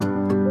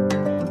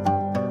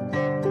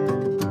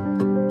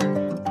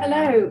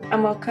Hello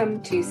and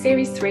welcome to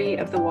Series 3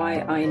 of the Why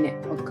I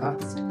Knit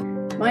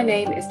podcast. My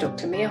name is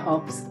Dr Mia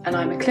Hobbs and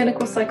I'm a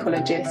clinical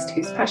psychologist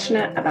who's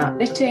passionate about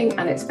knitting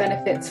and its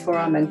benefits for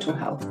our mental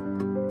health.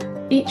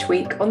 Each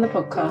week on the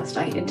podcast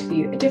I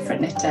interview a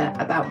different knitter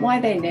about why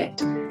they knit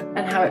and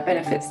how it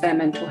benefits their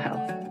mental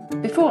health.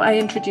 Before I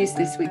introduce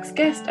this week's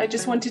guest, I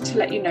just wanted to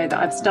let you know that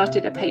I've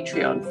started a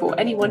Patreon for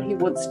anyone who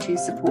wants to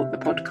support the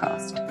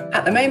podcast.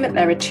 At the moment,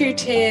 there are 2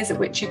 tiers at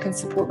which you can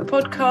support the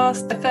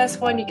podcast. The first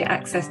one, you get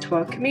access to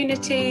our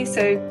community.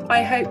 So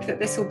I hope that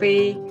this will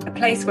be a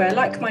place where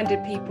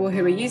like-minded people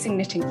who are using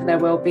knitting for their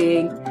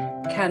well-being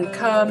can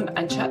come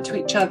and chat to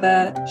each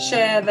other,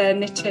 share their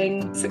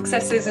knitting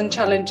successes and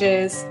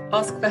challenges,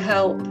 ask for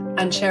help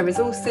and share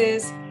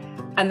resources.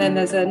 And then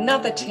there's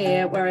another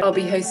tier where I'll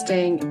be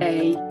hosting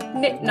a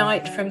knit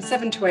night from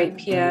 7 to 8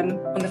 p.m.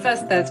 on the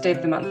first Thursday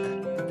of the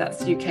month.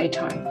 That's UK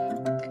time.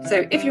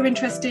 So if you're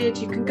interested,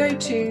 you can go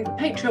to the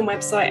Patreon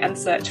website and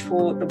search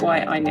for the Why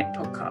I Knit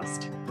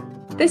podcast.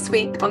 This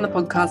week on the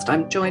podcast,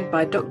 I'm joined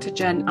by Dr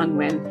Jen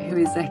Unwin, who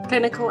is a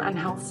clinical and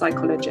health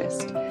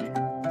psychologist.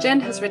 Jen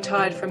has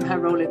retired from her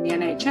role in the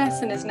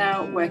NHS and is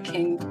now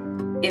working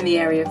in the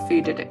area of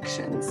food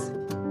addictions.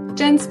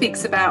 Jen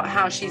speaks about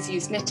how she's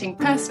used knitting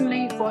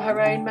personally for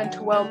her own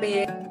mental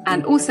well-being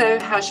and also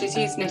how she's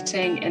used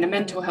knitting in a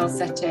mental health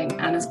setting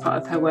and as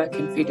part of her work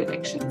in food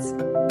addictions.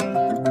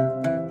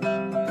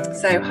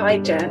 So, hi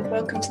Jen,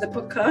 welcome to the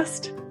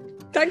podcast.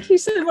 Thank you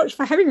so much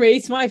for having me.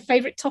 It's my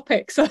favourite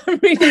topic, so I'm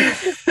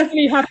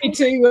really happy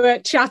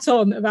to chat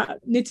on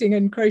about knitting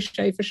and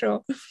crochet for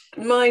sure.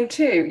 Mine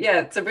too. Yeah,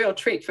 it's a real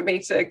treat for me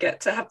to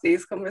get to have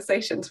these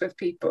conversations with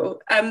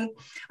people. I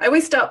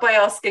always start by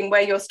asking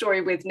where your story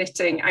with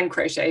knitting and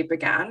crochet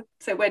began.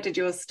 So where did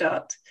yours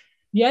start?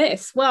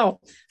 Yes, well,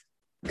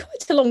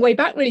 quite a long way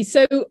back really.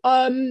 So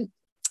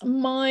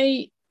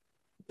my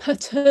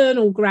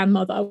paternal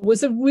grandmother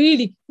was a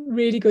really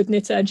good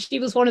knitter, and she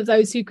was one of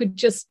those who could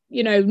just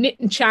knit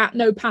and chat,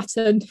 no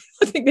pattern.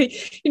 I think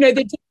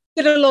they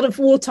did a lot of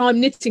wartime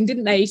knitting,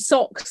 didn't they?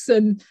 Socks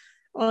and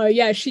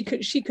she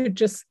could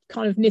just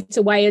kind of knit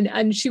away,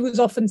 and she was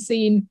often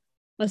seen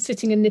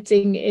sitting and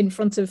knitting in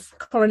front of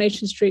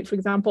Coronation Street, for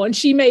example, and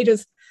she made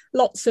us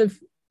lots of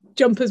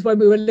jumpers when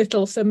we were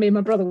little. So me and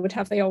my brother would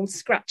have the old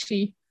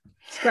scratchy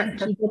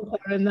jumper,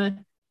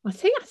 and I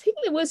think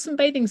there were some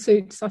bathing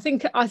suits. I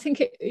think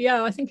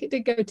it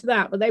did go to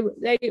that, but they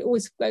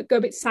always go a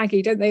bit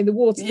saggy, don't they, in the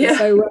water? Yeah.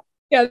 So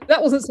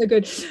that wasn't so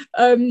good.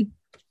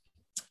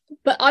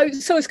 But I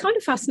was kind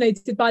of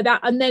fascinated by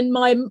that. And then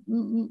my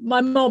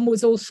mom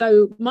was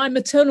also my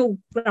maternal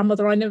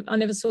grandmother. I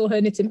never saw her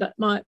knitting, but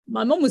my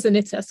mom was a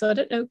knitter, so I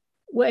don't know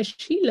where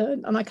she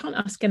learned, and I can't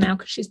ask her now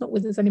because she's not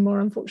with us anymore,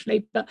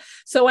 unfortunately. But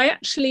so I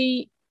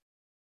actually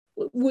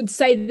would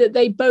say that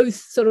they both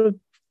sort of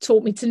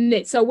taught me to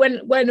knit. So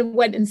when I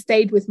went and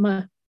stayed with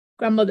my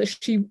grandmother,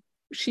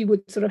 she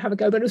would sort of have a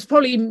go, but it was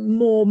probably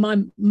more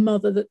my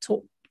mother that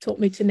taught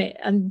me to knit.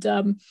 And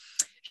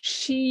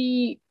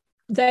she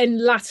then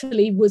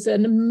latterly was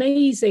an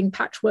amazing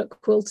patchwork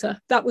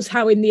quilter. That was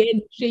how in the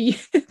end she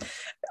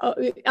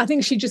I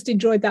think she just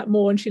enjoyed that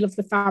more, and she loved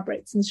the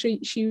fabrics, and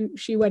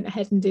she went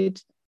ahead and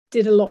did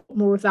a lot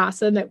more of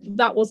that. And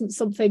that wasn't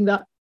something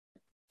that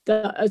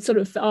sort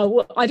of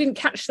I didn't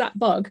catch that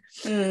bug.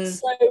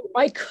 So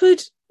I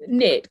could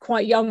knit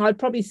quite young. I'd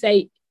probably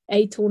say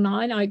 8 or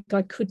 9.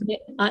 I could knit.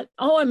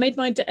 I made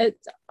my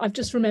I've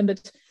just remembered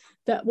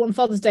that one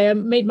Father's Day I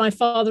made my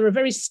father a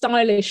very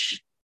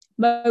stylish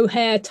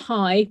mohair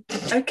tie.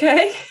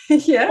 Okay.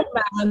 Yeah.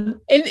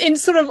 In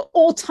sort of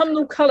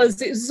autumnal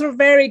colours. It was sort of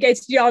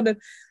variegated yarn, and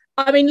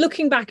I mean,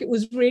 looking back, it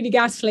was really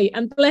ghastly,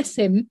 and bless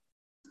him,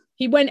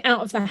 he went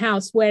out of the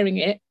house wearing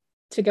it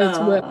to go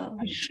to work.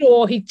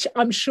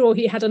 I'm sure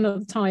he had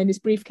another tie in his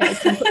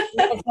briefcase.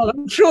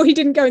 I'm sure he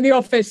didn't go in the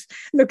office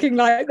looking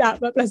like that,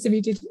 but bless him,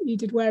 he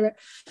did wear it.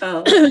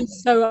 So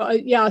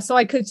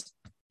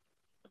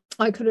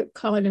I could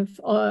kind of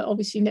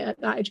obviously knit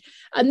at that age,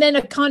 and then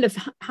I kind of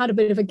had a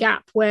bit of a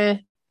gap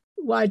where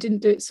I didn't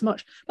do it so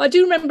much. But I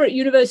do remember at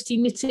university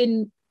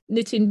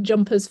knitting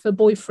jumpers for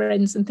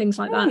boyfriends and things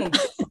like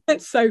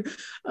that. So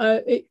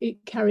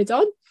it carried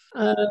on,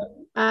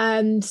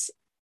 and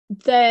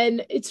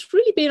then it's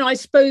really been, I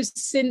suppose,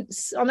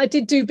 since, and I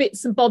did do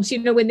bits and bobs,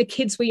 when the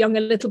kids were young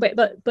a little bit,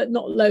 but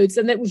not loads.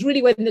 And it was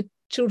really when the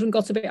children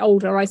got a bit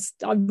older, I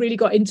really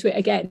got into it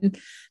again,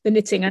 the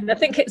knitting. And I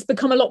think it's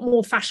become a lot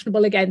more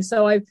fashionable again.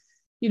 So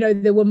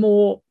there were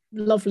more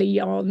lovely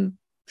yarn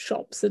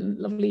shops and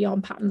lovely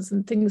yarn patterns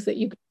and things that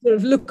you could sort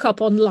of look up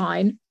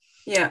online.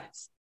 Yeah.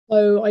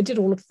 So I did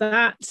all of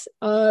that,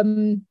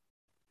 and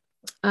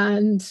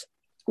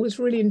was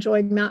really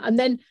enjoying that. And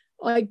then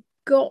I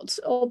got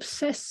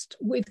obsessed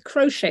with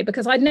crochet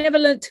because I'd never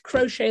learned to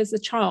crochet as a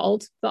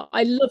child, but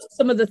I loved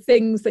some of the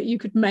things that you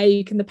could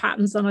make and the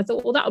patterns, and I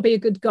thought, well, that would be a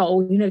good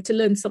goal, to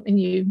learn something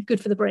new, good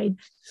for the brain.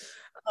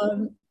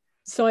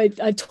 So I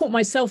taught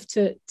myself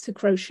to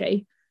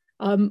crochet,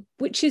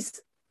 which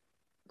is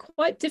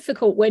quite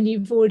difficult when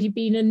you've already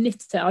been a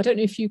knitter. I don't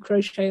know if you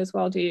crochet as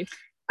well, do you?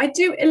 I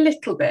do a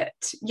little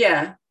bit,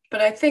 yeah.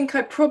 but I think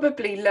I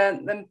probably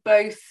learnt them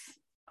both.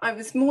 I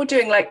was more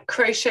doing like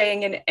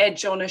crocheting an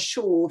edge on a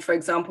shawl, for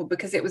example,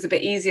 because it was a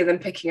bit easier than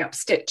picking up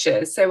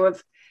stitches. So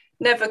I've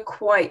never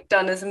quite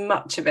done as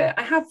much of it.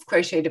 I have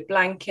crocheted a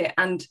blanket,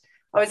 and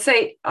I would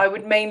say I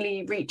would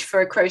mainly reach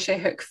for a crochet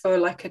hook for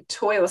like a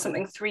toy or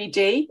something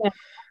 3D,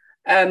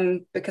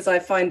 because I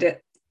find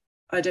it,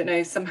 I don't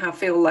know, somehow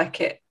feel like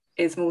it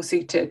is more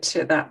suited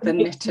to that than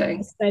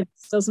knitting.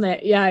 Sense, doesn't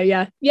it?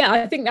 Yeah.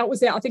 I think that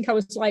was it. I think I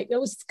was like, there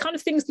was kind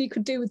of things that you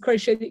could do with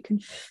crochet that you can.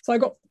 So I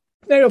got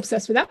very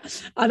obsessed with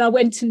that, and I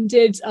went and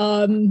did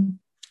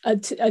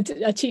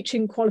a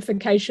teaching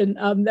qualification.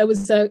 There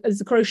was a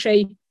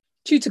crochet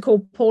tutor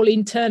called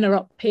Pauline Turner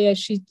up here.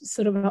 She's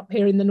sort of up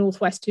here in the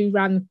Northwest, who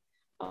ran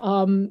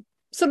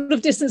sort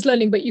of distance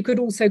learning, but you could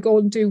also go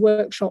and do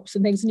workshops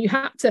and things, and you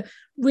had to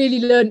really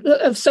learn.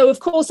 So of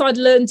course I'd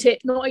learned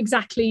it not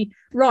exactly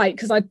right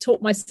because I'd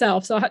taught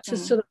myself, so I had to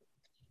sort of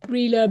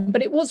relearn,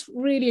 but it was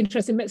really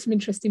interesting. Met some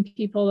interesting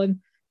people and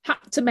had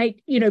to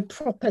make, you know,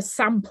 proper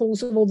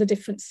samples of all the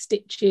different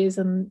stitches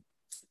and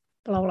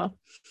blah blah,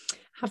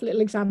 have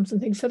little exams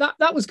and things. So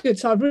that was good.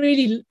 So I've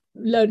really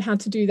learned how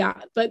to do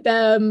that, but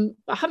I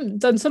haven't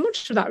done so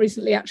much of that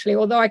recently, actually,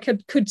 although I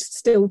could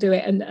still do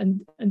it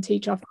and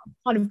teach. I've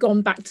kind of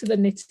gone back to the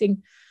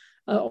knitting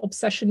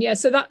obsession.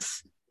 So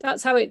that's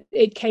how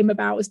it came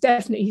about. It was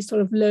definitely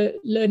sort of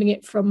learning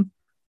it from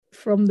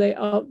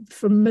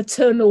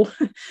maternal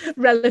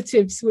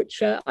relatives,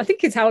 which I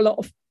think is how a lot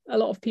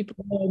of people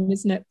learn,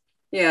 isn't it?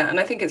 Yeah, and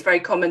I think it's very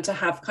common to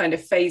have kind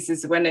of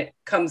phases when it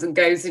comes and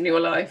goes in your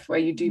life, where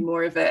you do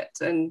more of it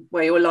and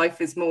where your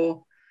life is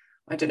more,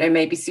 I don't know,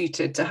 maybe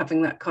suited to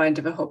having that kind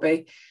of a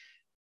hobby.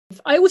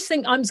 I always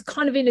think I'm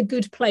kind of in a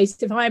good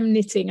place if I'm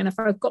knitting, and if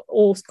I've got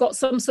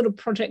some sort of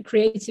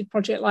creative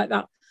project like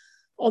that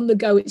on the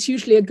go, it's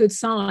usually a good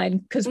sign,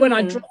 because when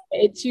I drop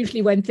it, it's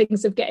usually when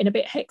things are getting a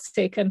bit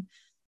hectic and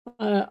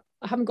I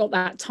haven't got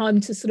that time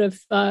to sort of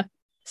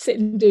sit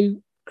and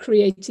do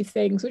creative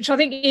things, which I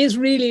think is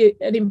really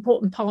an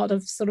important part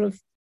of sort of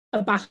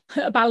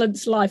a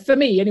balanced life for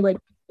me anyway.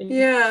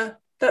 Yeah,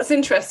 that's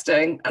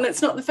interesting. And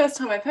it's not the first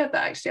time I've heard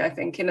that, actually. I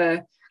think in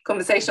a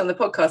conversation on the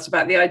podcast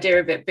about the idea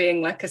of it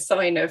being like a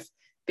sign of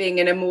being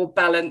in a more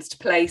balanced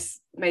place,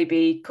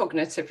 maybe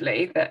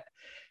cognitively, that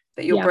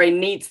your brain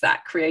needs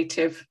that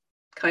creative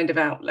kind of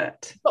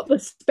outlet. Got the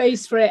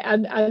space for it,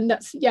 and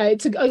that's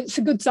it's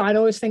a good sign. I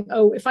always think,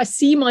 if I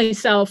see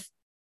myself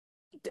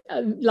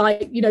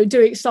like, you know,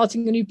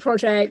 starting a new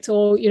project,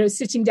 or, you know,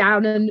 sitting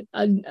down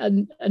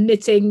and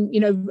knitting, you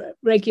know,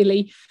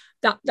 regularly,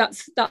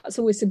 that's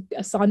always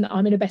a sign that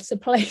I'm in a better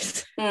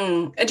place.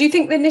 And do you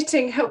think the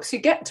knitting helps you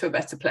get to a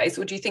better place,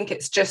 or do you think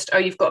it's just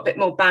you've got a bit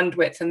more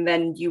bandwidth and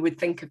then you would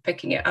think of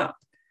picking it up?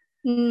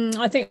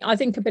 I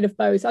think a bit of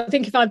both. I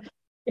think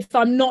if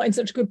I'm not in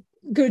such a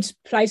good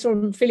place, or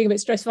I'm feeling a bit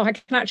stressful, I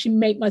can actually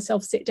make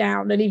myself sit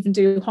down and even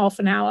do half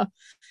an hour.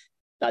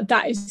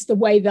 That is the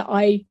way that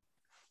I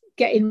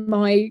get in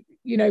my,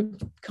 you know,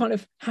 kind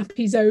of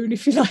happy zone,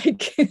 if you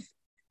like.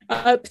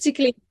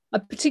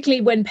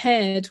 Particularly when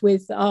paired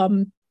with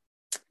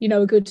you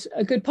know, a good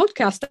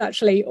podcast,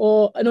 actually,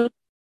 or an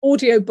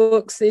audio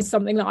books is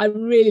something that I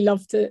really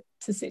love to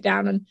sit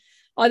down and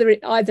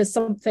either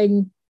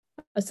something,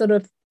 a sort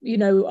of, you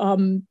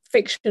know,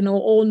 fiction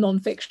or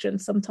non-fiction.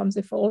 Sometimes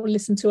if I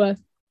listen to a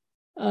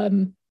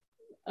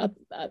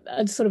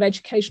sort of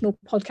educational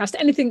podcast,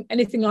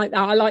 anything like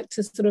that, I like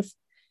to sort of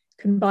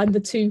combine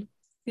the two.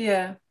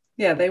 Yeah,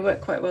 they work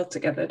quite well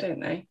together,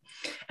 don't they?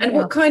 And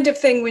what kind of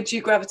thing would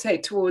you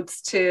gravitate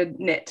towards to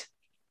knit?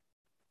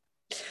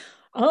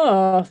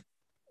 I've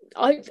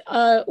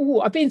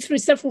been through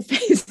several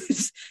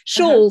phases.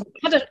 Shawls.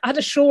 I had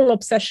a shawl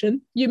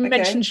obsession. You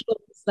mentioned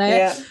shawls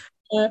there.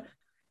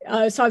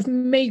 So I've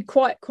made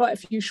quite a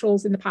few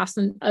shawls in the past,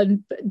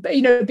 and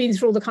you know, been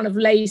through all the kind of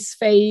lace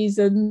phase,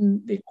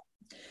 and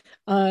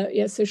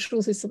so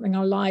shawls is something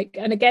I like.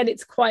 And again,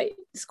 it's quite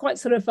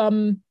sort of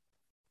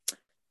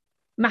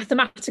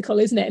mathematical,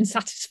 isn't it, and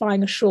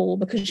satisfying a shawl,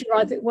 because you're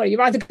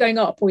either going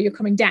up or you're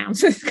coming down,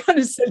 so it's kind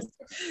of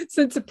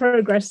sense of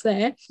progress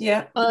there.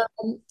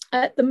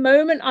 At the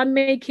moment I'm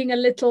making a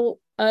little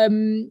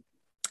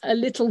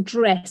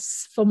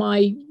dress for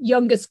my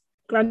youngest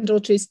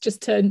granddaughter, who's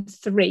just turned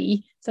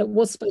 3, so it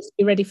was supposed to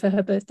be ready for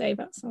her birthday,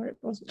 but sorry, it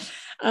wasn't.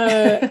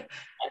 A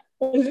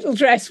little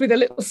dress with a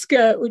little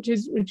skirt, which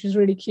is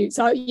really cute.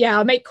 So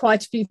I make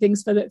quite a few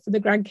things for the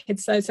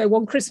grandkids. So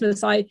one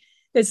Christmas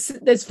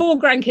there's 4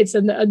 grandkids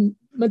and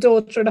my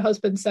daughter and a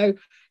husband, so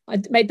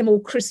I made them all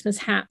Christmas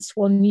hats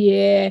one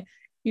year.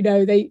 You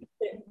know, the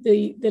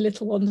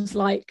little ones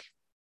like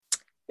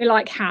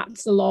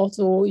hats a lot,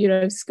 or, you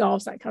know,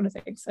 scarves, that kind of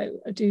thing.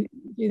 So I do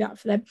that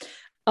for them.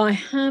 I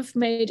have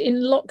made, in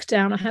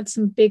lockdown, I had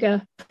some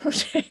bigger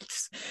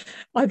projects.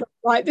 I thought,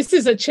 right, this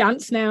is a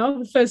chance now,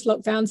 the first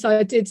lockdown. So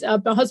I did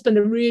my husband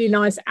a really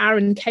nice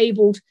Aran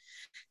cabled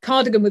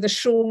cardigan with a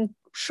shawl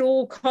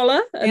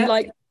collar and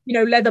like, you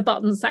know, leather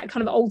buttons, that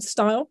kind of old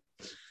style.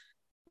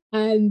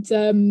 And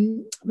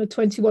my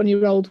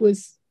 21-year-old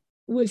was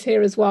was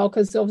here as well,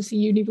 because obviously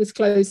uni was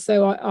closed.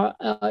 So I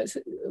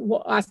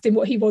asked him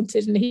what he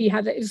wanted, and he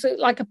had it was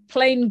like a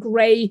plain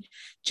grey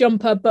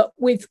jumper, but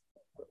with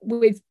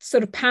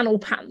sort of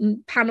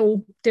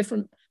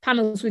different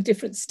panels with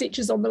different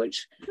stitches on them,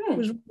 which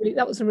was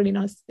a really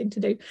nice thing to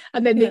do.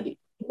 And then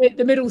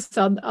the middle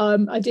son,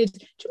 I did.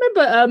 Do you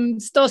remember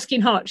Starsky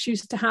and Hutch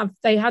used to have?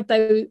 They had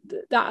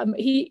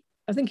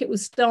I think it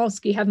was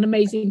Starsky had an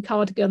amazing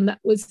cardigan that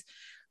was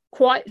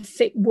quite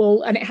thick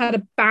wool, and it had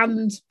a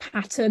band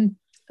pattern.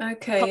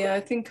 Okay, yeah, I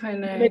think I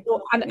know.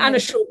 And a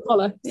short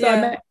collar. So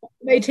I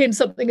made him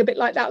something a bit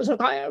like that. It was like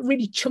a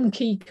really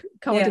chunky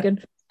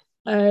cardigan.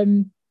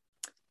 So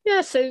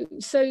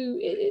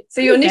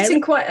you're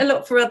knitting quite a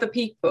lot for other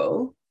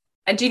people,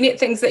 and do you knit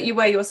things that you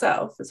wear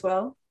yourself as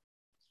well?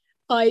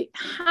 I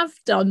have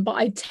done, but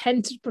I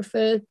tend to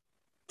prefer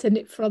to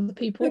knit for other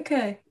people.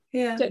 Okay,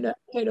 yeah. Don't know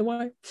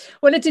why.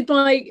 When I did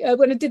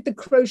the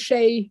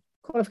crochet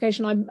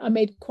qualification, I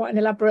made quite an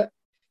elaborate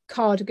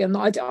cardigan.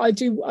 I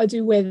do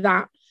wear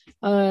that.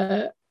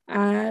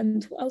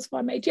 And what else have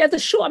I made? Yeah, the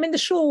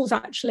shawls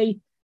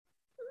actually.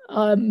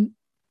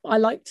 I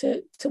like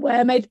to wear.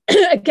 I made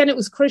again. It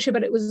was crochet,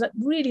 but it was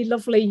really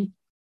lovely.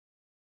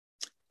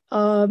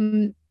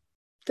 The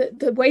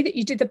way that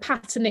you did the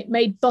pattern, it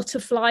made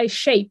butterfly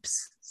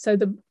shapes. So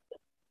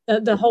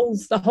the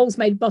holes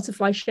made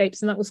butterfly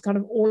shapes, and that was kind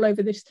of all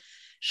over this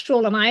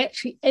shawl. And I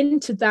actually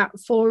entered that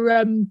for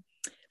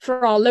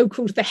our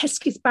local, the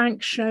Hesketh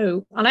Bank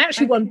show, and I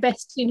actually won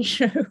best in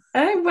show.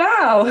 Oh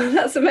wow,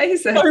 that's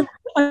amazing! So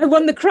I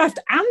won the craft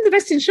and the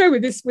best in show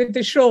with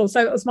the shawl,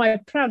 so that was my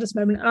proudest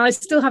moment, and I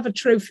still have a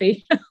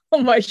trophy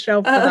on my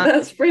shelf for that.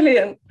 That's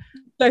brilliant.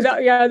 So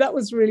that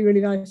was really, really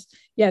nice.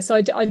 Yeah, so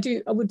I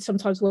would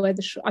sometimes wear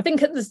the shawl. I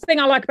think the thing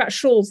I like about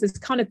shawls is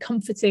kind of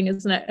comforting,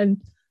 isn't it?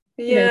 And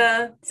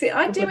see,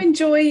 I do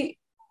enjoy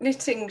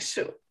knitting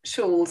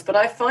shawls, but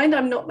I find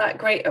I'm not that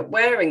great at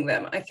wearing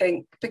them. I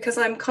think because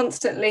I'm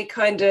constantly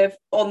kind of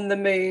on the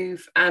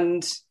move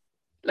and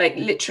like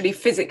literally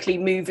physically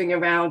moving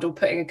around or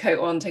putting a coat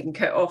on, taking a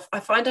coat off.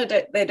 I find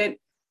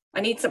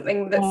I need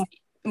something that's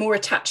more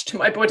attached to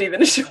my body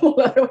than a shawl.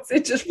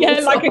 It just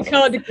like a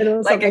cardigan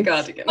or something. Like a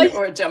cardigan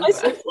or a jumper. I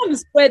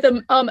sometimes wear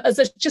them as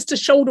just a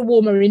shoulder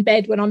warmer in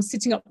bed when I'm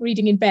sitting up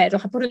reading in bed. I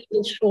put a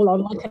little shawl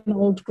on like an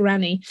old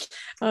granny.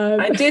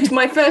 I did.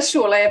 My first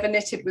shawl I ever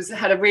knitted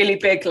had a really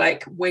big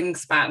like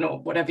wingspan or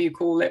whatever you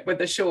call it with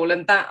a shawl,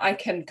 and that I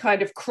can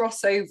kind of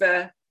cross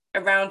over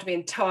around me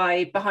and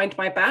tie behind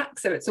my back,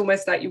 so it's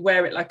almost like you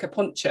wear it like a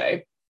poncho,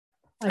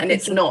 and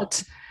it's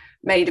not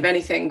made of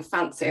anything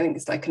fancy. I think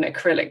it's like an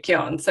acrylic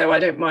yarn, so I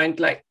don't mind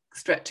like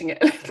stretching it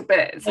a little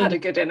bit. It's had a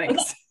good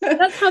innings.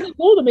 That's how they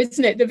wore them,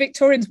 isn't it? The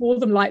Victorians wore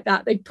them like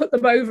that. They put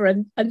them over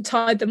and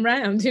tied them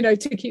round, to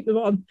keep them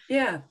on.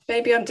 Yeah,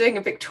 maybe I'm doing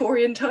a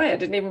Victorian tie. I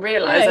didn't even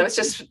realise. I was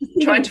just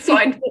trying to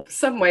find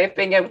some way of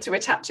being able to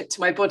attach it to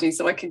my body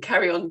so I can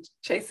carry on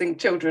chasing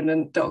children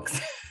and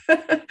dogs. When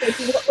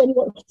you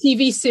watch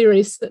TV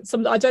series,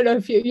 I don't know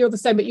if you're the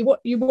same, but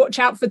you watch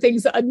out for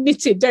things that are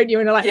knitted, don't you?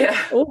 And you're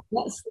like, oh,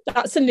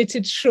 that's a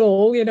knitted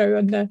shawl,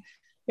 and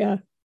yeah.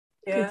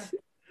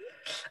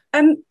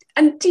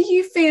 And do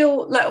you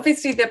feel like,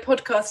 obviously the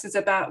podcast is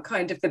about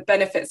kind of the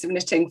benefits of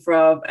knitting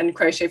and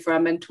crochet for our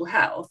mental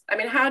health. I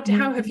mean, how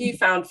have you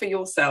found for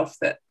yourself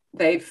that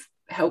they've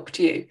helped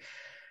you?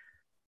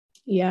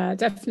 Yeah,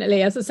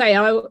 definitely. As I say,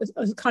 I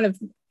was kind of,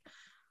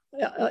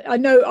 I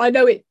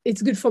know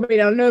it's good for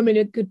me. I know I'm in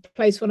a good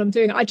place when I'm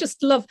doing it. I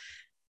just love.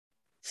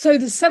 So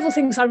there's several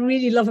things I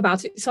really love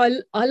about it.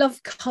 So I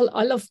love color.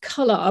 I love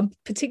color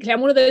particularly.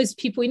 I'm one of those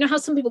people. You know how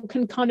some people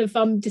can kind of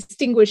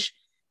distinguish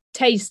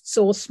tastes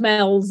or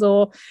smells,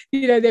 or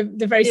they're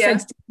very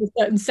sensitive to a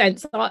certain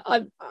sense.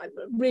 I'm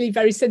really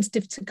very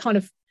sensitive to kind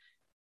of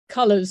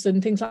colors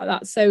and things like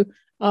that. So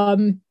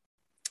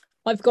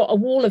I've got a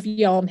wall of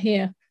yarn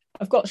here.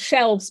 I've got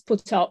shelves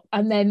put up,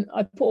 and then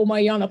I put all my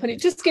yarn up, and it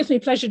just gives me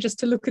pleasure just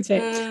to look at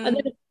it. And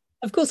then,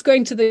 of course,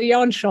 going to the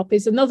yarn shop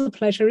is another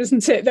pleasure,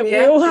 isn't it? That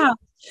we all have.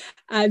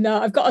 And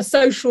I've got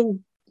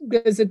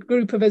there's a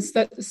group of us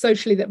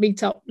socially that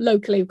meet up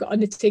locally. We've got a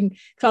knitting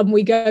club, and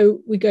we go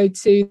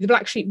to the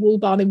Black Sheep Wool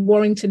Barn in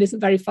Warrington. Isn't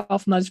very far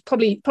from us.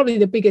 Probably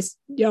the biggest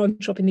yarn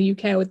shop in the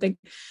UK, I would think.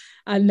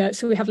 And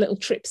so we have little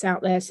trips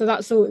out there. So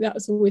that's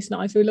always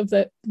nice. We love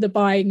the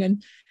buying,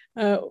 and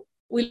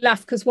we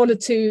laugh because one or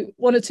two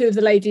of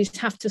the ladies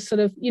have to sort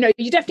of, you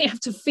definitely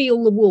have to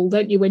feel the wool,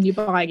 don't you, when you're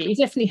buying it? You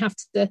definitely have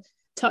to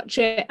touch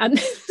it. And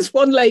there's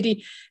one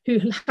lady who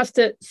has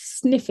to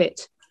sniff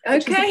it.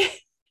 Okay.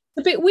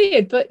 A bit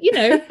weird, but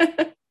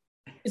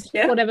it's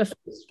whatever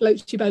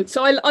floats your boat.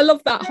 So I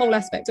love that whole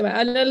aspect of it,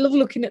 and I love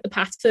looking at the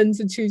patterns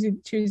and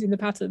choosing the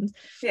patterns.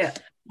 Yeah.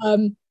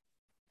 And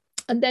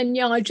then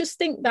I just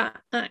think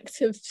that act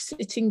of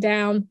sitting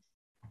down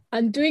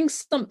and doing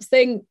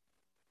something,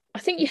 I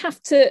think you have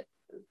to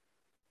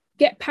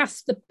get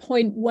past the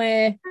point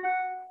where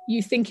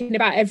you're thinking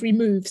about every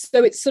move.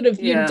 So it's sort of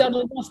you've done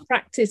enough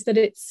practice that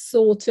it's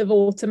sort of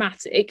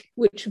automatic,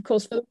 which of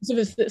course for those of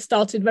us that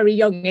started very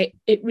young,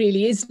 it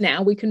really is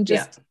now. We can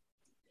just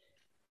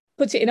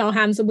put it in our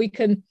hands and we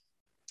can,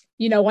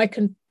 you know, I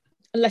can,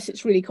 unless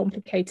it's really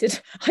complicated,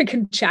 I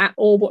can chat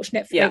or watch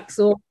Netflix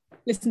or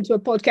listen to a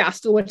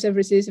podcast or whatever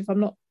it is, if I'm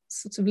not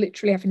sort of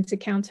literally having to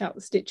count out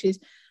the stitches.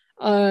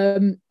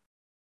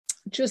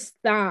 Just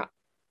that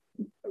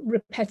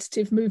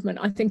repetitive movement,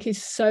 I think,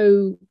 is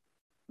so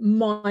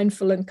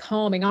mindful and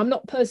calming. I'm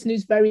not a person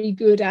who's very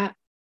good at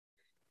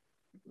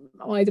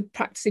either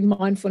practicing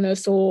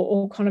mindfulness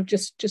or kind of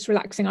just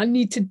relaxing. I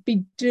need to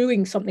be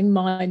doing something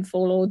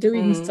mindful or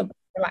doing something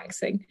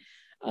relaxing.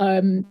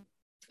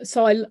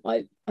 So I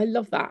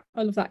love that.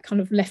 I love that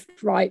kind of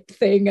left right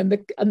thing and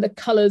the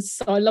colours.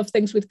 So I love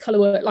things with colour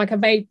work. Like I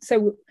made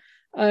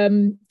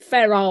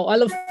Fair Isle. I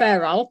love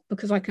Fair Isle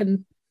because I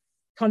can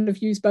kind of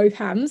use both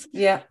hands.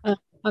 Yeah.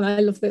 And I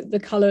love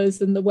the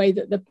colours and the way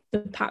that the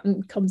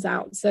pattern comes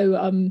out. So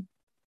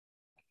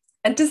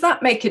and does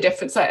that make a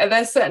difference? Like, are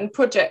there certain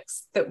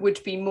projects that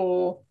would be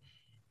more,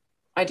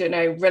 I don't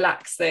know,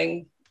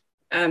 relaxing?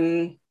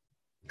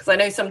 Because I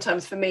know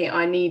sometimes for me,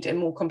 I need a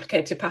more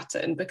complicated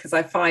pattern because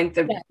I find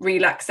the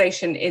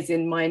relaxation is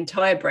in my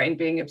entire brain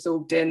being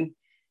absorbed in.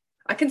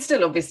 I can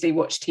still obviously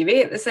watch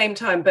TV at the same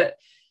time, but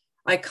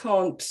I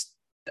can't,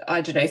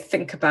 I don't know,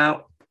 think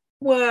about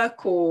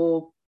work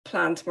or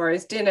plan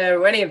tomorrow's dinner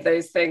or any of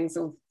those things,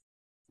 or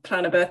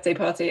plan a birthday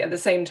party at the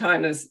same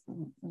time as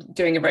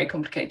doing a very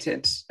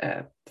complicated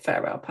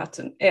Fair Isle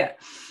pattern.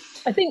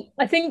 I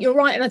think you're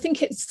right, and I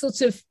think it's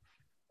sort of,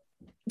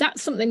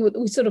 that's something that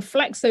we sort of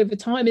flex over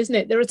time, isn't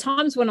it? There are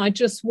times when I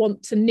just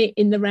want to knit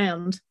in the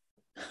round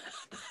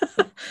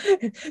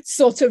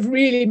sort of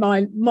really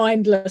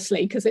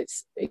mindlessly, because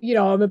it's, you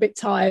know, I'm a bit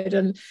tired,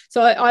 and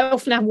so I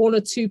often have one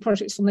or two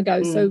projects on the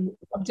go. So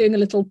I'm doing a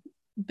little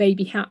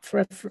baby hat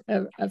for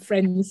a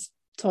friend's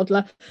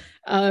toddler,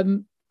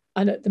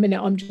 and at the minute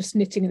I'm just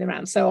knitting in the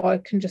round, so I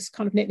can just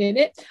kind of knit in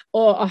it,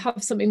 or I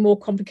have something more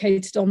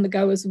complicated on the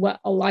go as well,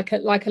 like a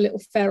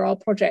little Fair Isle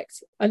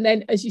project. And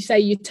then, as you say,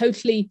 you're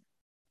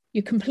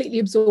completely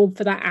absorbed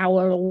for that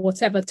hour or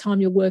whatever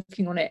time you're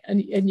working on it,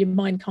 and your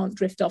mind can't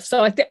drift off.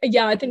 So I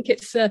think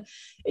it's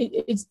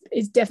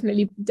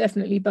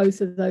definitely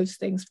both of those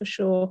things for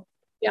sure.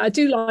 I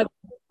do like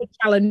the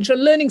challenge,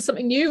 and learning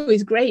something new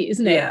is great,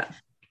 isn't it?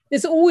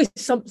 There's always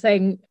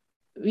something,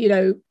 you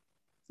know,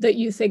 that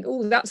you think,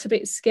 oh, that's a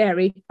bit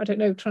scary. I don't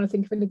know, trying to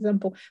think of an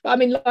example. But I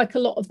mean, like a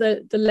lot of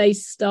the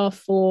lace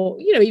stuff, or,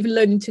 you know, even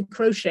learning to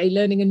crochet,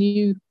 learning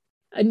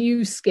a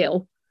new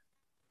skill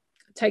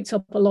takes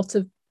up a lot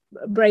of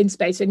brain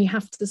space, and you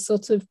have to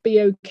sort of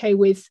be okay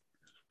with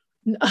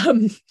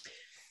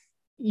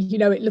you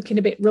know, it looking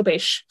a bit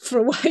rubbish for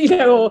a while, you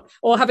know,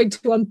 or having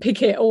to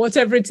unpick it or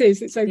whatever it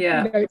is. It's okay, you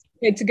know, it's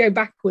okay to go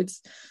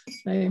backwards.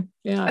 So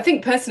I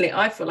think personally,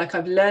 I feel like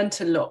I've learned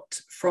a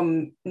lot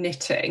from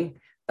knitting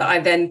that I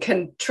then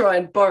can try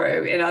and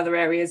borrow in other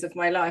areas of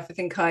my life. I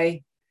think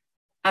I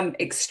am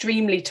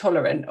extremely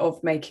tolerant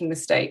of making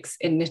mistakes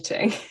in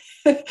knitting,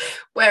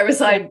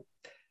 whereas I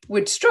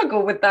would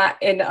struggle with that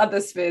in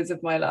other spheres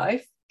of my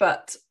life.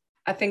 But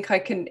I think I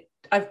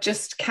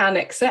just can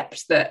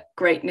accept that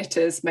great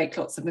knitters make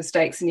lots of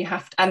mistakes, and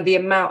and the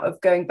amount of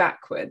going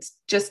backwards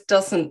just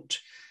doesn't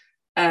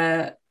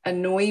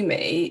annoy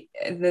me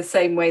in the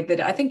same way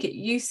that I think it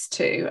used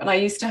to. And I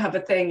used to have a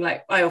thing,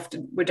 like I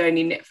often would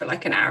only knit for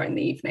like an hour in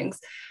the evenings,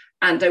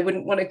 and I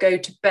wouldn't want to go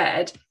to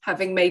bed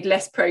having made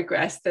less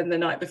progress than the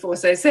night before.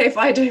 So say if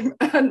I'd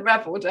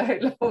unravelled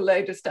a whole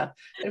load of stuff,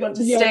 I'd want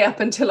to stay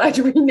up until I'd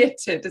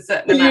re-knitted a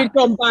certain amount. You'd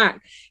gone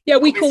back.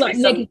 We call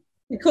that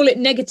we call it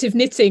negative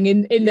knitting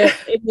in the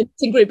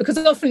knitting group, because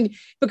often,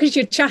 because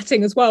you're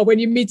chatting as well when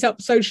you meet up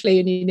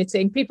socially and you're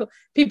knitting, people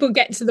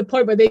get to the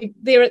point where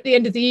they're at the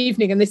end of the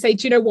evening and they say,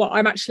 do you know what,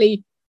 I've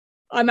actually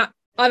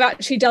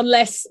done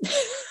less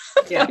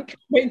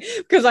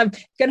because I'm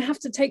going to have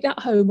to take that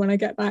home when I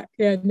get back.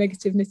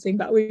 Negative knitting,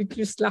 but we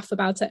just laugh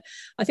about it.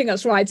 I think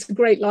that's right. It's a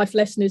great life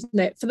lesson, isn't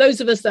it? For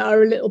those of us that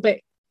are a little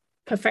bit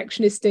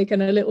perfectionistic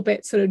and a little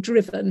bit sort of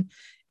driven,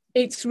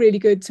 it's really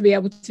good to be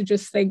able to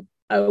just think,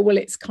 oh, well,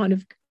 it's kind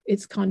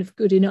of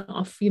good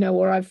enough, you know,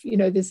 or I've, you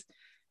know, there's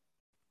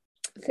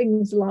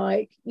things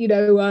like, you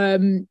know,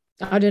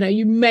 I don't know,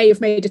 you may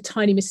have made a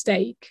tiny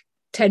mistake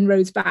 10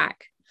 rows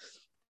back.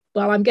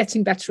 Well, I'm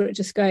getting better at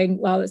just going,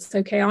 well, it's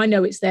okay, I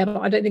know it's there, but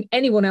I don't think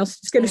anyone else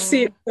is going to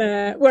see it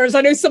there. Whereas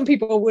I know some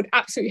people would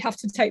absolutely have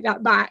to take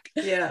that back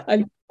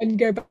and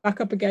go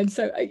back up again.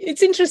 So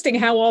it's interesting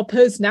how our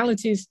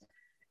personalities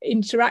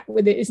interact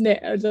with it, isn't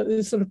it?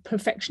 The sort of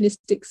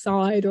perfectionistic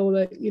side, or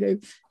the, you know,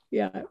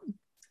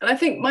 And I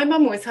think my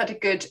mum always had a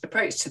good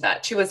approach to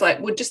that. She was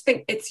like, well, just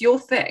think it's your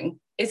thing.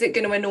 Is it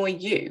going to annoy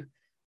you?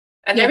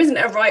 And there isn't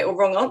a right or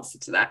wrong answer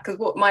to that, because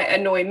what might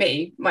annoy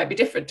me might be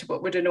different to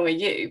what would annoy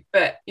you.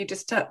 But you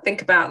just have to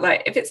think about,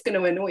 like, if it's going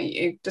to annoy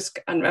you, just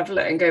unravel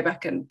it and go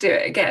back and do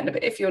it again.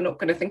 But if you're not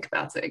going to think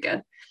about it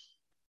again,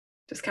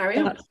 just carry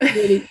on. That's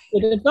really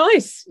good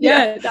advice.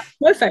 That's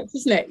perfect,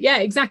 isn't it? Yeah,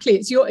 exactly.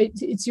 It's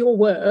your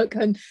work,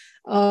 and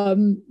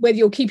whether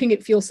you're keeping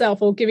it for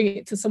yourself or giving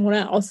it to someone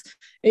else,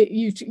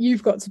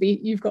 you've got to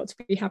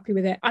be happy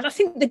with it. And I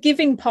think the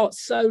giving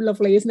part's so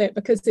lovely, isn't it?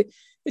 Because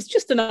it's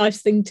just a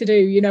nice thing to do,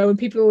 you know, and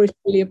people always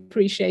really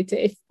appreciate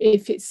it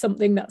if it's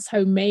something that's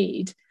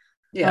homemade.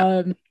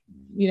 Yeah.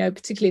 You know,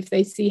 particularly if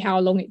they see how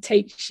long it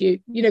takes you,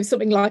 you know,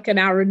 something like an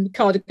Aran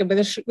cardigan with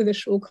a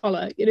shawl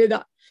collar, you know,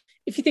 that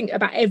if you think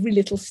about every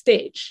little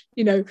stitch,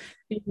 you know,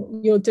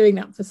 you're doing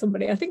that for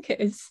somebody. I think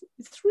it's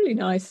really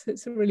nice.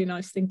 It's a really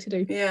nice thing to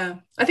do. Yeah,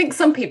 I think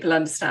some people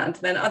understand,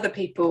 then other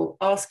people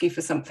ask you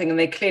for something and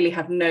they clearly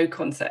have no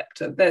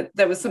concept.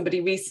 There was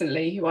somebody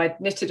recently who I'd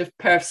knitted a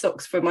pair of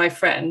socks for my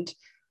friend,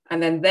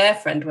 and then their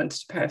friend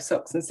wanted a pair of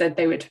socks and said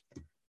they would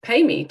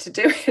pay me to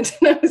do it.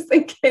 And I was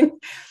thinking,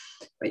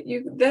 but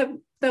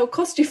they'll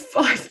cost you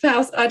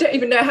 5,000. I don't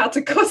even know how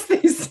to cost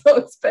these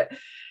socks, but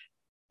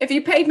if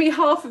you paid me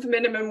half of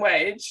minimum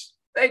wage,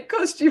 they'd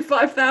cost you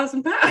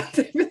 £5,000.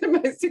 They'd be the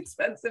most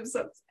expensive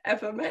socks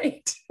ever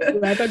made.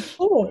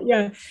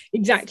 Yeah,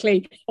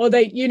 exactly. Or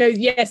they, you know,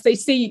 yes, they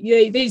see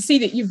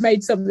that you've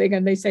made something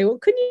and they say, well,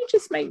 can you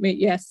just make me?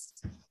 Yes.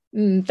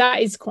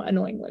 That is quite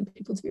annoying when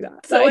people do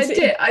that. So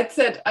I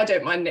said I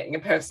don't mind knitting a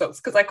pair of socks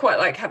because I quite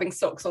like having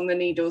socks on the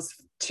needles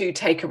to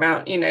take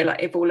around, you know,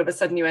 like if all of a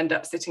sudden you end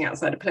up sitting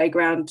outside a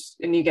playground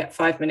and you get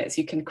 5 minutes,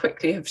 you can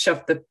quickly have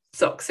shoved the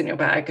socks in your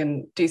bag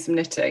and do some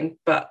knitting.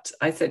 But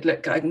I said,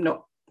 look, I'm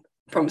not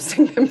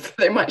promising them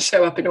they might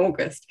show up in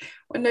August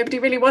when nobody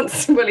really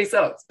wants some woolly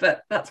socks,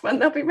 but that's when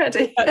they'll be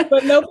ready.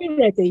 But they'll be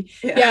ready.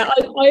 Yeah,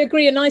 I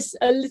agree.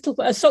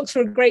 Socks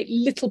are a great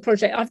little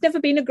project. I've never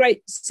been a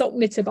great sock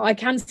knitter, but I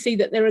can see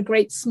that they're a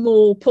great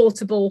small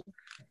portable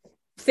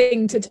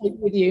thing to take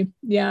with you.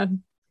 Yeah.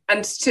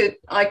 And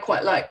I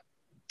quite like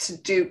to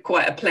do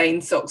quite a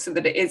plain sock so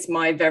that it is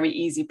my very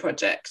easy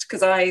project,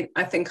 because I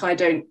think I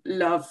don't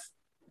love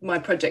my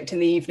project in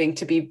the evening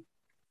to be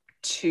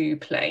too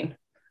plain.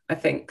 I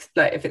think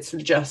like if it's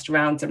just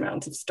rounds and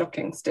rounds of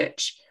stocking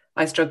stitch,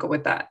 I struggle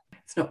with that.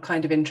 It's not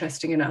kind of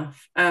interesting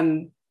enough.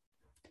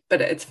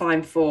 But it's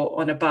fine for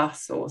on a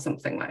bus or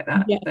something like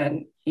that. Yeah.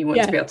 Then you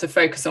want to be able to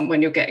focus on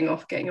when you're getting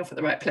off at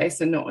the right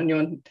place and not on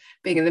your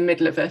being in the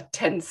middle of a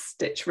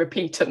 10-stitch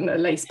repeat on a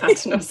lace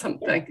pattern or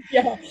something.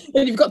 Yeah,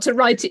 and you've got to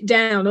write it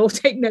down or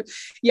take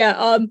notes.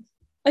 Yeah,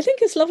 I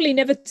think it's lovely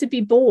never to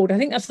be bored. I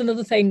think that's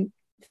another thing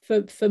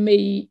for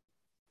me.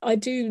 I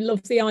do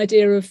love the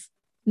idea of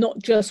not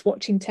just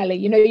watching telly,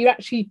 you know, you're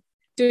actually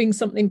doing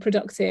something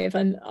productive,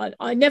 and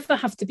I never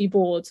have to be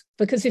bored,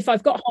 because if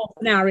I've got half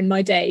an hour in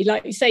my day,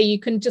 like you say, you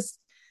can just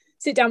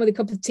sit down with a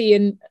cup of tea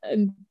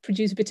and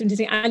produce a bit of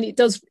knitting, and it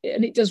does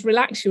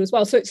relax you as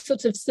well. So it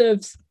sort of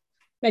serves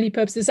many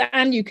purposes,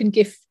 and you can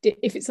gift it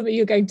if it's something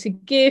you're going to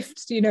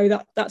gift, you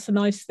know, that's a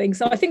nice thing.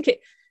 So I think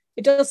it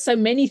does so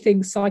many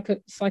things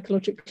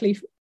psychologically.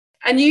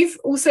 And you've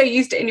also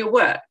used it in your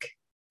work.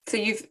 So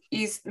you've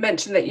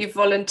mentioned that you've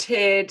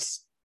volunteered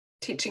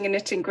teaching a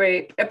knitting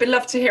group. I'd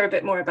love to hear a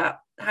bit more about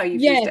how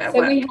you've used it at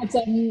work. We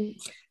had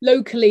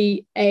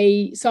locally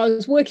so I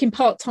was working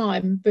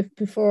part-time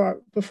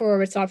before I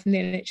retired from the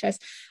NHS.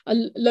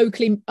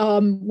 Locally,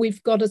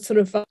 we've got a sort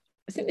of I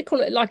think they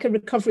call it like a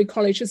recovery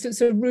college. So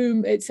it's a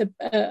room, it's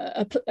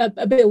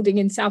a building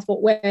in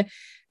Southport where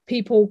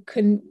people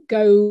can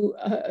go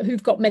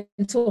who've got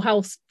mental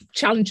health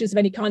challenges of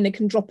any kind. They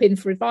can drop in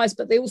for advice,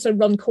 but they also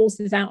run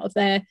courses out of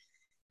there,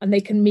 and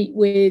they can meet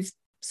with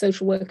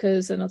social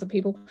workers and other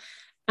people,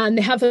 and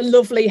they had a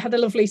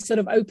lovely sort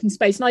of open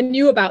space. And I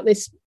knew about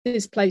this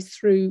place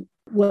through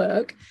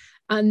work,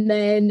 and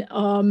then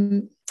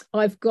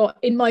I've got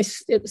in my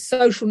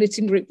social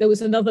knitting group there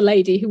was another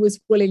lady who was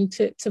willing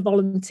to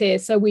volunteer.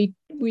 So we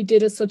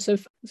did a sort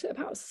of, was it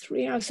about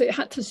 3 hours? So it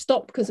had to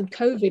stop because of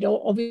COVID,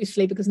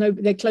 obviously, because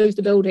they closed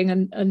the building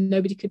and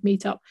nobody could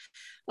meet up.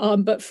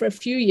 But for a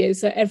few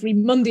years, every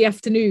Monday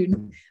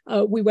afternoon,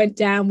 we went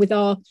down with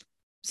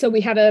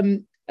we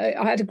had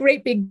I had a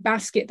great big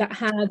basket that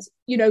had,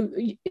 you know,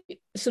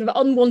 sort of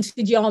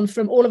unwanted yarn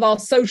from all of our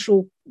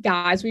social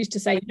guys. We used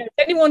to say, you know,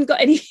 has anyone got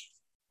any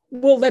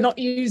wool they're not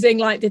using?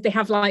 Like, did they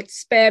have like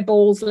spare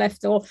balls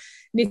left or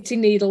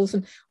knitting needles?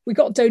 And we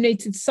got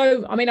donated.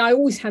 So, I mean, I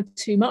always had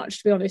too much,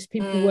 to be honest.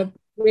 People were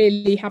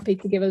really happy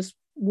to give us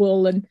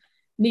wool and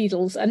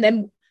needles. And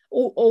then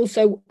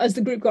also, as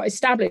the group got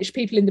established,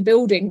 people in the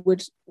building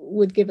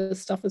would give us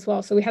stuff as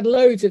well. So we had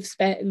loads of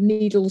spare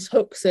needles,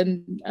 hooks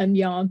and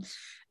yarn.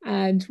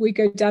 And we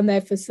go down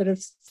there for sort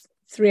of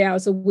 3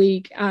 hours a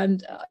week,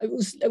 and it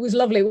was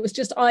lovely. It was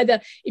just either,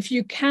 if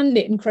you can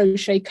knit and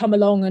crochet, come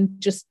along and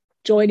just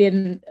join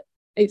in.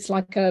 It's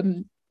like a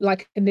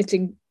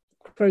knitting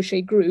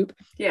crochet group,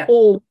 yeah.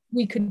 Or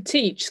we could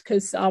teach,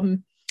 because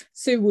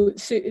Sue,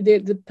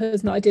 the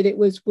person I did it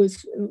was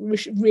a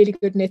really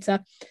good knitter.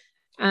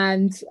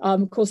 And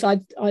of course,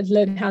 I'd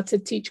learned how to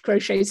teach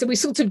crochet. So we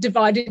sort of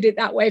divided it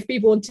that way. If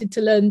people wanted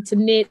to learn to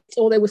knit,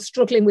 or they were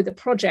struggling with a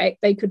project,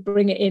 they could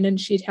bring it in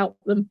and she'd help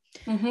them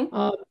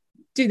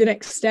do the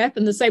next step.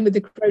 And the same with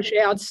the crochet.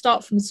 I'd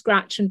start from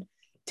scratch and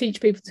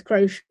teach people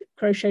to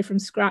crochet from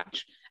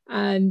scratch.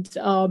 And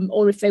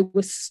or if they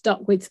were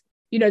stuck with,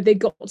 you know, they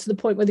got to the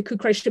point where they could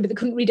crochet, but they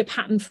couldn't read a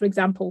pattern, for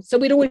example. So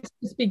we'd always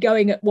just be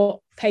going at what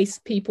pace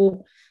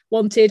people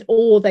wanted,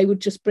 or they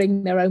would just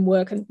bring their own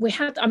work. And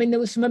there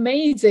was some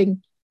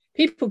amazing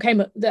people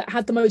came up that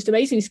had the most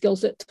amazing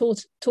skills that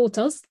taught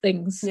us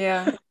things.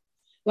 Yeah.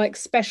 Like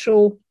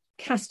special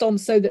cast on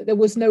so that there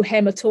was no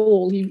hem at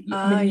all. You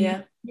can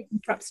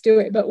perhaps do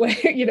it, but where,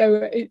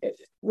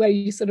 where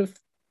you sort of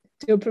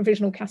do a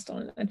provisional cast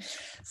on it. And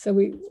so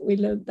we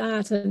learned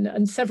that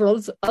and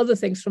several other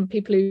things from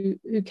people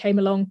who came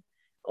along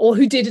or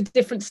who did a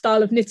different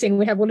style of knitting.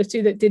 We have one or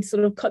two that did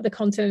sort of cut the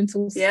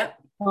continental style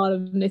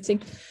of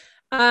knitting.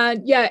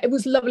 And it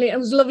was lovely. It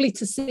was lovely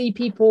to see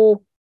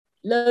people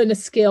learn a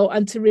skill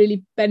and to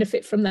really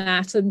benefit from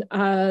that. And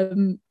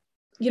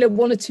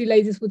one or two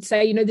ladies would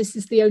say, this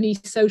is the only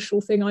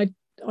social thing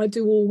I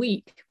do all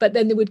week. But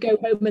then they would go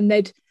home and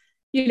they'd,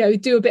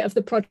 do a bit of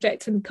the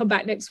project and come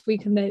back next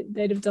week and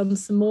they'd have done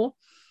some more.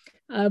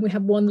 We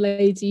had one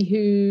lady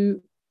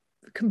who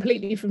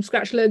completely from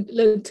scratch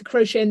learned to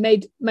crochet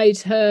and made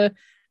her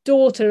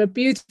daughter a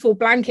beautiful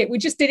blanket. We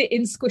just did it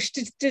in squish,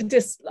 just did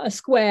a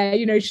square,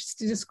 she just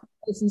did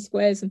squares and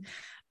squares. And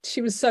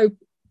she was so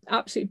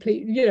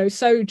absolutely pleased,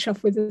 so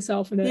chuffed with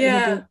herself.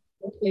 And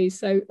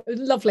so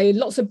lovely.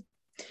 Lots of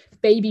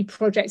baby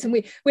projects, and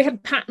we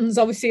had patterns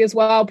obviously as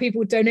well. People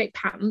would donate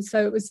patterns,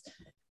 so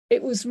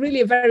it was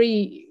really a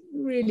very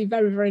very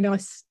very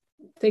nice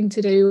thing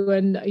to do.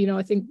 And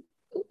I think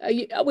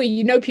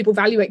people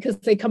value it because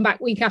they come back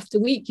week after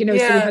week, so we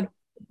had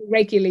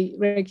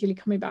regularly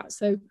coming back.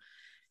 So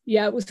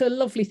it was a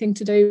lovely thing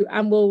to do.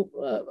 And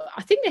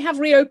I think they have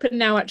reopened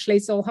now actually,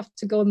 so I'll have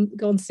to go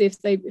and see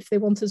if they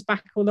want us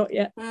back or not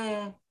yet.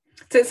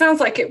 So it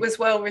sounds like it was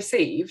well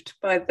received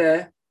by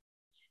the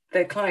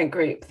client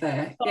group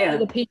there,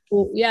 the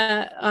people,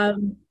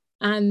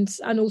 and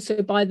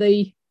also by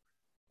the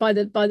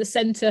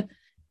centre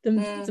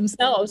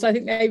themselves. I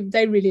think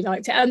they really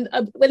liked it. And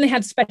when they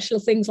had special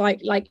things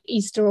like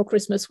Easter or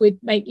Christmas,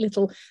 we'd make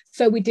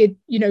so we did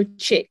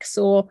chicks,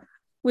 or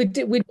we'd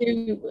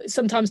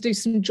sometimes do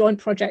some joint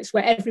projects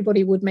where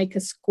everybody would make a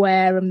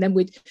square, and then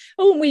we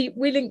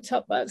linked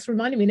up. That's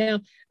reminding me now.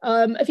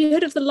 Have you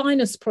heard of the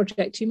Linus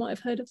Project? You might have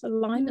heard of the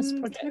Linus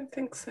Project. I don't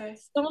think so.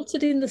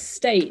 Started in the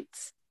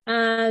States,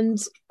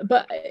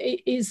 but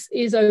it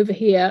is over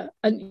here.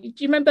 And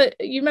do you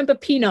remember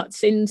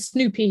Peanuts in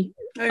Snoopy?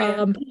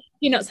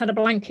 Peanuts had a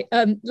blanket.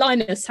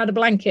 Linus had a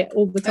blanket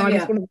all the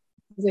time.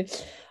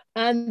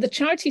 And the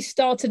charity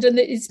started, and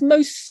it's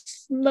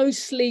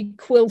mostly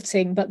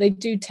quilting, but they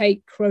do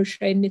take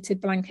crochet knitted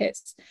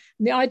blankets.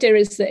 And the idea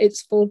is that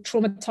it's for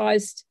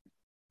traumatized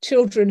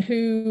children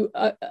who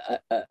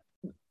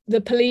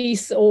the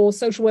police or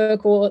social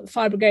work or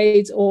fire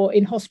brigades or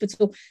in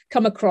hospital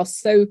come across.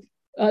 So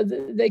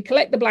they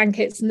collect the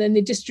blankets and then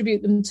they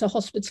distribute them to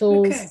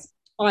hospitals,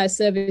 fire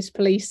service,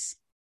 police,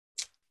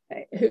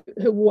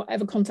 who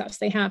whatever contacts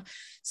they have,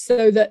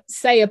 so that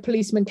say a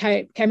policeman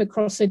came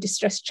across a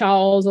distressed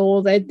child,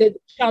 or the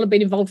child had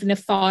been involved in a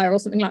fire or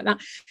something like that,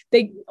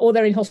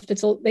 they're in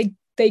hospital,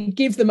 they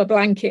give them a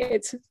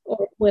blanket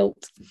or a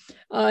quilt,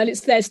 and it's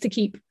theirs to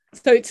keep.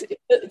 So it's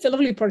a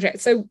lovely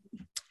project. So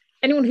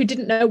anyone who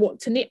didn't know what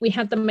to knit, we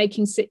had them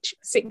making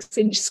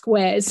 6-inch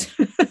squares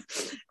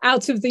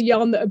out of the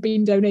yarn that had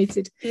been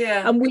donated.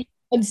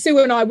 And Sue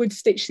and I would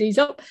stitch these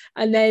up,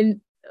 and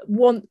then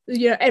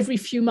every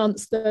few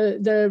months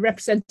the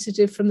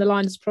representative from the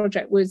Linus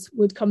Project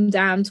would come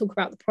down, talk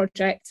about the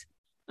project,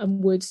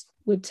 and would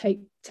take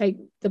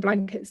the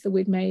blankets that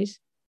we'd made.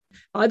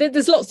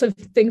 There's lots of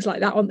things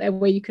like that, aren't there,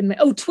 where you can make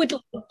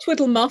twiddle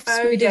muffs.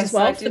 We did as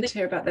well. I did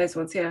hear about those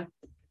ones. The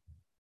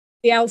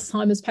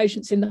Alzheimer's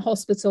patients in the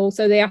hospital,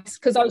 so they asked,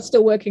 because I was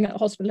still working at the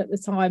hospital at the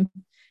time,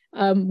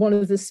 one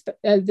of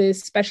the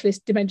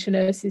specialist dementia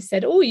nurses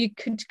said,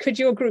 could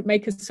your group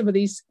make us some of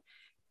these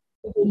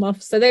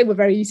muffs? So they were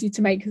very easy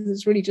to make, because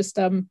it's really just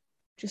a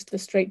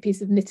straight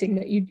piece of knitting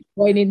that you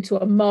join into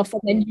a muff,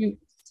 and then you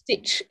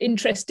stitch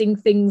interesting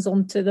things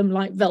onto them,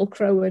 like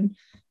Velcro and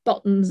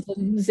buttons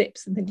and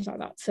zips and things like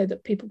that, so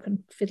that people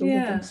can fiddle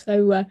with them.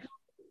 So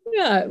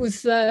it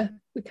was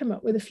we came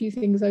up with a few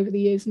things over the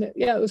years, and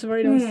it was a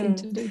very nice thing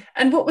to do.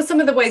 And what were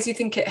some of the ways you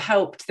think it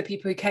helped the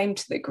people who came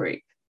to the group?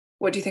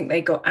 What do you think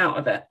they got out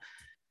of it?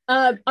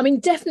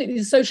 Definitely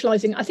the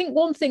socializing. I think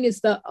one thing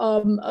is that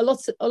a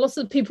lot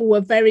of people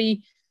were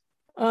very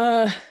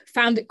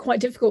found it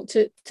quite difficult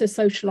to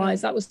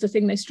socialize. That was the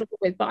thing they struggled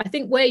with. But I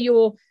think where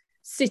you're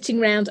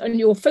sitting around and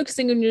you're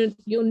focusing on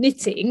your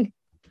knitting,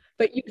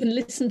 but you can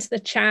listen to the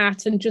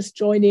chat and just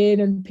join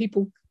in, and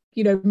people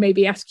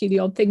maybe ask you the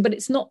odd thing, but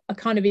it's not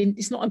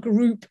it's not a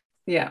group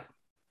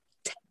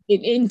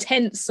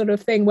intense sort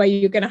of thing where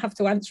you're going to have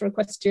to answer a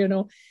question,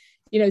 or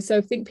so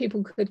I think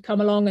people could come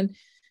along and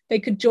they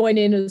could join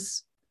in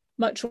as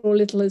much or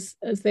little as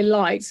they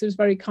liked. So it was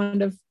very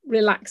kind of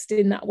relaxed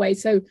in that way.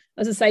 So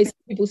as I say, some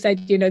people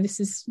said, this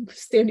is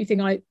the only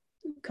thing I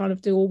kind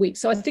of do all week.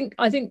 So I think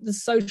the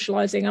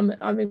socializing,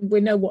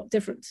 we know what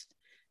difference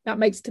that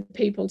makes to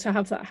people, to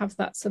have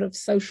that sort of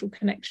social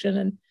connection,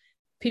 and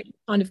people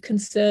kind of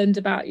concerned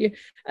about you.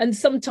 And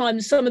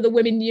sometimes some of the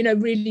women,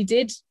 really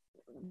did,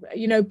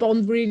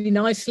 bond really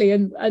nicely,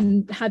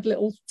 and had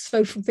little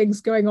social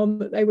things going on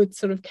that they would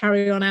sort of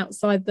carry on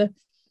outside the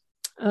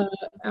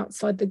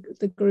outside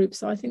the group.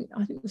 So I think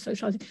the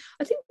socializing.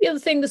 I think the other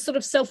thing, the sort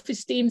of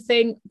self-esteem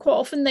thing, quite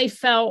often they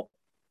felt,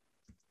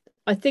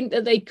 I think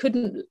that they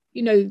couldn't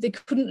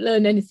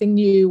learn anything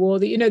new, or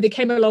that, they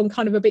came along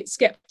kind of a bit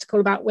skeptical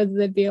about whether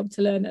they'd be able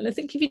to learn. And I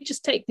think if you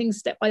just take things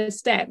step by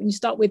step and you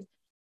start with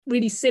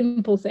really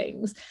simple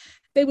things,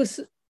 they were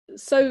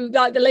so,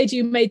 like the lady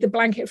who made the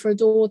blanket for her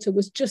daughter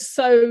was just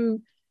so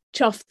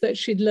chuffed that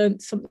she'd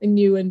learned something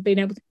new and been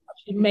able to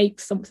actually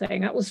make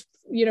something. That was,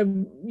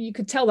 you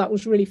could tell that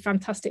was really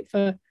fantastic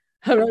for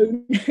her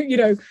own,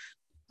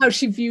 how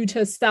she viewed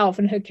herself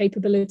and her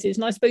capabilities.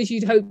 And I suppose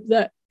you'd hope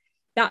that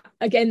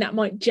again, that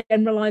might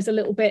generalize a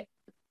little bit,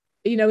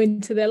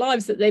 into their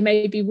lives, that they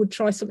maybe would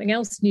try something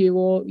else new,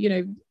 or,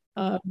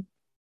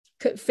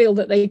 could feel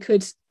that they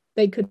could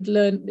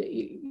learn,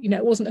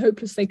 it wasn't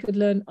hopeless, they could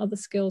learn other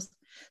skills.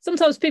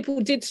 Sometimes people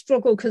did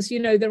struggle because,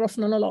 they're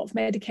often on a lot of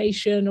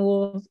medication,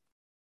 or,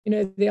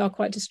 they are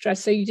quite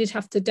distressed. So you did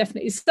have to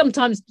definitely,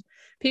 sometimes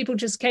people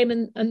just came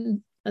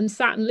and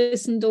sat and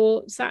listened,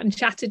 or sat and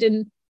chatted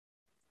and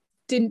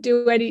didn't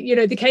do any,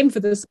 they came for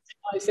the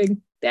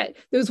socializing. There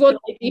was one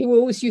lady who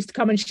always used to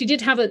come, and she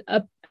did have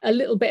a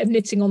little bit of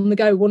knitting on the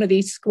go, one of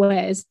these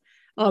squares,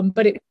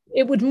 but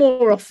it would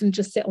more often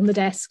just sit on the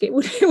desk. It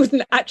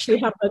wouldn't actually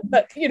happen,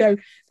 but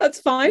that's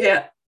fine.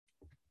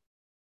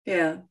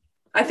 Yeah.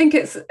 I think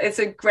it's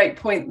a great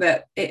point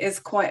that it is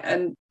quite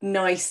a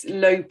nice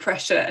low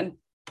pressure and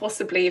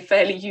possibly a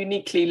fairly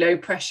uniquely low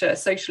pressure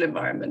social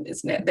environment,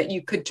 isn't it? That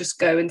you could just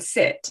go and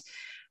sit,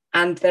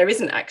 and there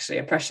isn't actually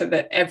a pressure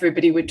that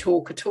everybody would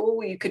talk at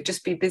all. You could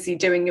just be busy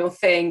doing your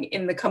thing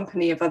in the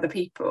company of other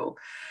people,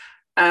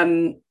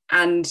 and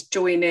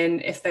join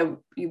in if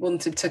you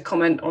wanted to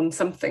comment on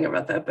something or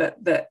other, but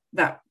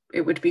that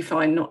it would be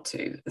fine not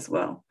to as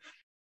well.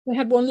 We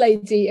had one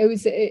lady who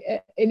was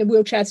in a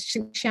wheelchair.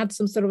 She had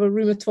some sort of a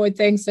rheumatoid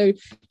thing, so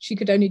she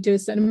could only do a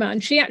certain amount.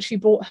 And she actually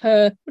brought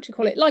her,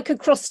 like a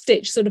cross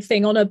stitch sort of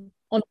thing on a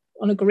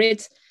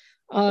grid,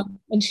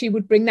 and she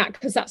would bring that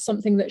because that's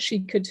something that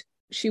she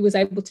was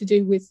able to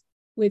do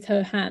with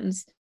her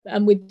hands.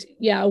 And we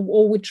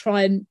would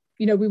try and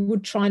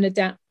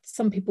adapt.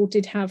 Some people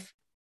did have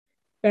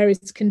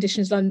various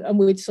conditions, and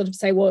we'd sort of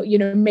say, well,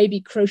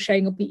 maybe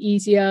crocheting will be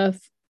easier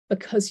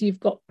because you've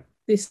got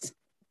this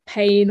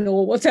pain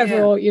or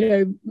whatever, or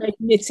make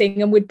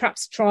knitting, and we'd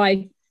perhaps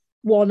try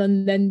one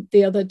and then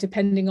the other,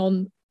 depending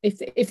on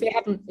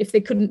if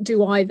they couldn't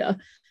do either,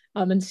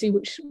 and see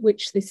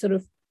which they sort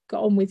of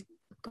got on with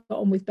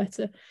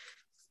better.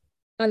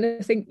 And I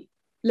think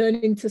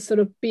learning to sort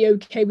of be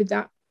okay with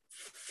that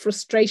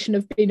frustration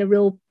of being a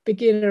real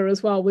beginner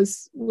as well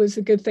was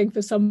a good thing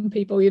for some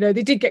people. They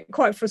did get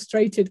quite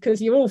frustrated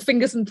because you're all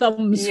fingers and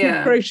thumbs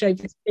with crochet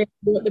at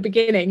the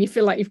beginning. You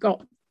feel like you've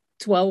got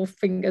 12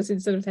 fingers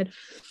instead of 10,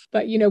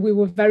 but we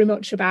were very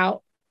much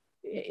about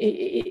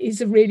it is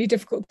a really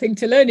difficult thing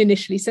to learn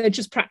initially, so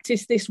just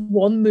practice this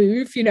one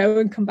move,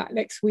 and come back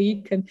next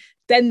week, and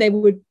then they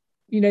would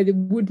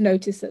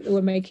notice that they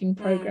were making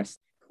progress.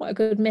 Quite a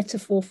good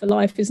metaphor for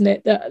life, isn't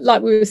it? That,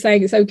 like we were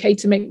saying, it's okay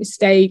to make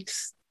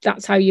mistakes,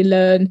 that's how you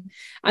learn,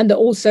 and that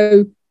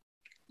also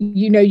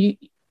you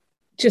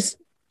just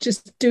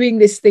doing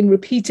this thing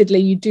repeatedly,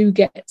 you do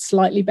get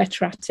slightly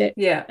better at it,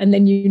 and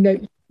then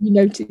you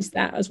notice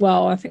that as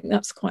well. I think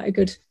that's quite a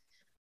good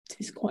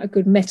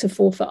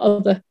metaphor for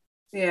other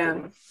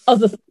things,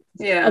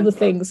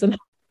 and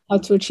how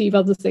to achieve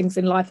other things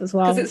in life as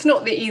well. Because it's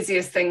not the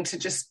easiest thing to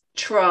just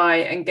try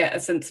and get a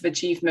sense of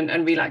achievement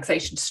and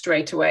relaxation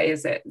straight away,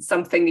 is it?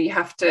 Something that you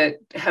have to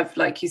have,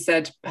 like you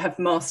said, have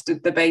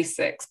mastered the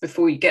basics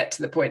before you get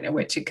to the point at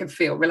which it can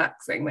feel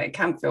relaxing. It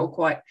can feel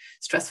quite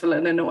stressful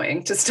and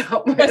annoying to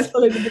start with.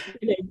 Stressful in the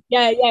beginning.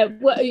 Yeah.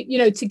 Well,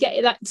 to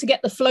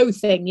get the flow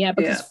thing,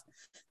 because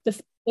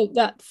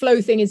that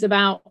flow thing is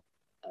about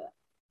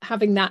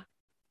having that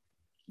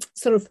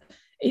sort of,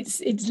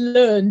 it's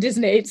learned,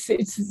 isn't it?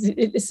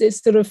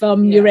 It's sort of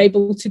you're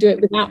able to do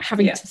it without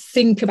having to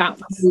think about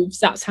the moves.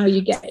 That's how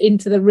you get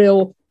into the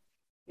real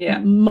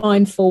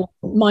mindful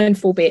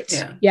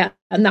bit.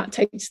 And that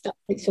takes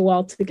a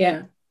while to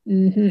get.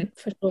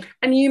 For sure.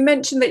 And you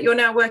mentioned that you're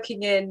now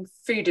working in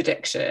food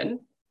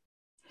addiction,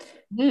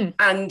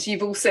 and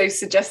you've also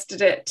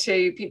suggested it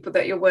to people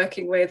that you're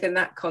working with in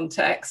that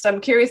context. I'm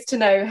curious to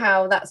know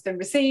how that's been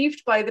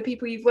received by the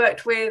people you've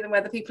worked with, and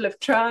whether people have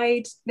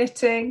tried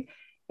knitting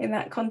in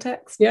that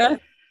context.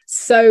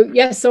 So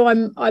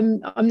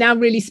I'm now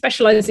really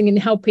specializing in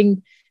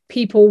helping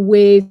people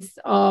with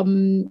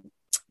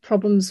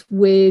problems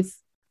with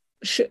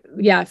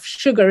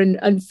sugar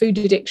and food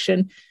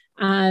addiction,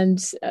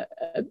 and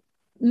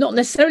not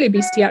necessarily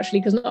obesity, actually,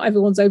 because not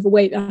everyone's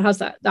overweight that has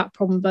that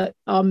problem, but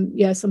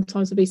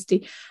sometimes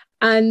obesity.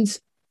 And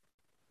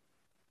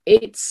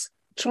it's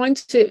trying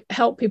to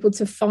help people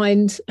to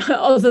find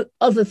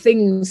other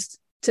things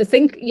to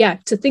think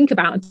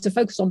about and to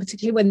focus on,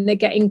 particularly when they're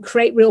getting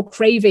real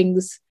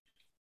cravings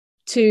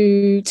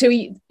to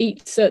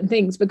eat certain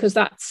things, because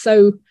that's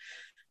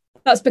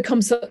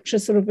become such a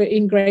sort of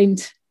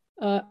ingrained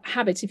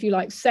habit, if you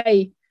like.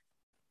 Say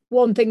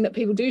one thing that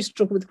people do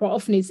struggle with quite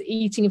often is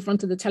eating in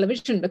front of the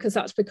television, because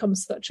that's become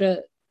such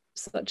a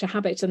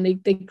habit, and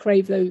they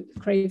crave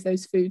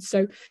those foods.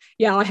 So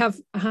yeah,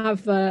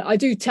 I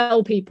do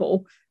tell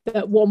people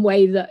that one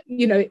way that,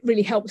 you know, it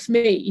really helps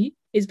me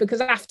is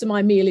because after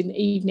my meal in the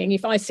evening,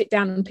 if I sit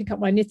down and pick up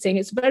my knitting,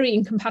 it's very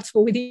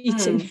incompatible with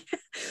eating.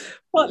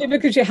 Partly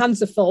because your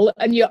hands are full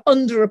and you're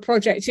under a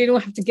project, so you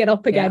don't have to get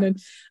up again.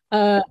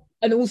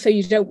 And also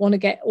you don't want to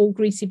get all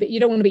greasy, but you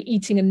don't want to be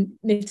eating and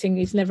knitting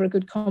is never a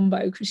good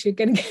combo, because you're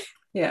going to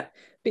get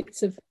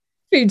bits of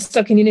food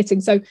stuck in your knitting.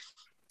 So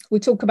we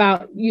talk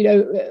about, you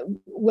know,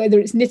 whether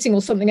it's knitting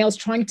or something else,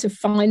 trying to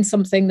find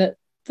something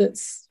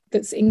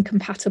that's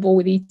incompatible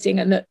with eating,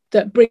 and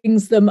that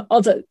brings them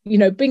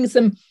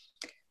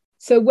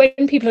so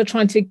when people are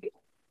trying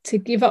to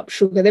give up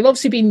sugar, they've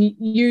obviously been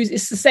used.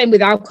 It's the same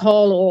with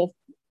alcohol or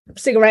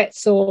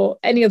cigarettes or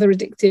any other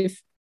addictive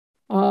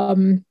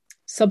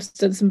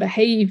substance and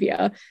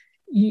behavior.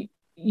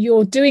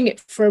 You're doing it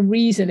for a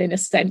reason, in a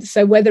sense.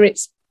 So whether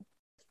it's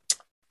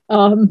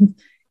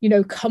you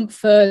know,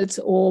 comfort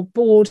or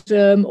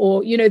boredom,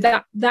 or, you know,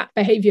 that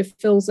behavior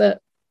fills a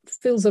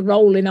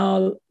role in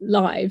our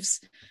lives.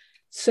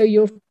 So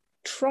you're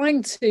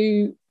trying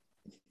to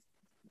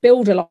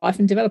build a life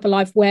and develop a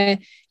life where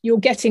you're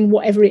getting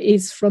whatever it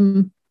is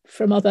from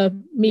other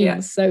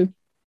means. So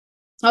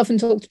I often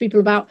talk to people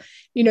about,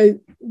 you know,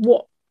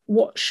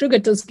 what sugar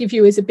does give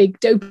you is a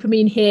big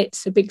dopamine hit,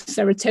 a big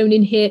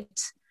serotonin hit,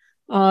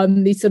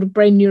 these sort of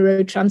brain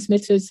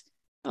neurotransmitters,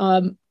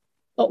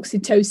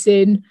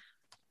 oxytocin.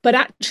 But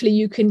actually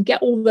you can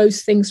get all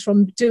those things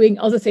from doing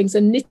other things,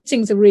 and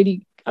knitting's a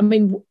really, I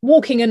mean,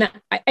 walking and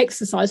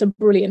exercise are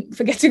brilliant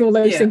for getting all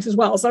those things as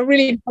well. So I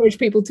really encourage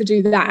people to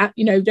do that.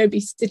 You know, don't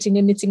be sitting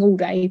and knitting all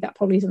day. That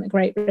probably isn't a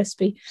great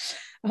recipe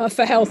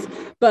for health.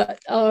 But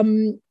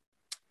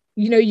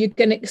you know,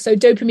 so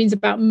dopamine's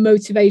about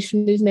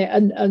motivation, isn't it,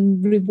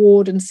 and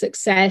reward and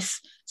success.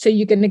 So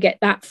you're going to get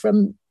that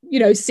from, you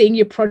know, seeing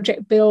your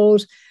project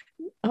build.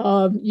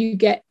 You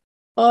get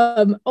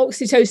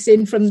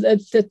oxytocin from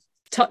the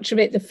touch of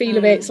it, the feel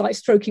of it. It's like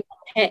stroking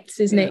pets,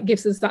 isn't it? It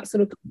gives us that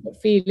sort of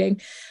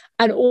feeling.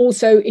 And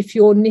also, if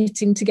you're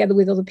knitting together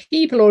with other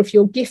people, or if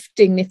you're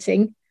gifting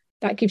knitting,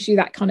 that gives you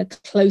that kind of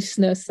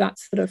closeness, that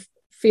sort of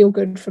feel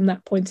good from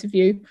that point of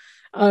view.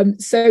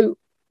 So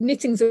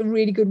knitting's a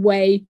really good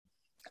way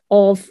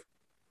of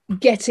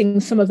getting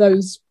some of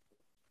those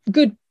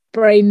good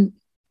brain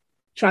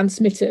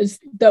transmitters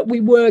that we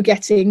were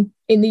getting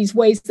in these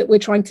ways that we're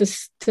trying to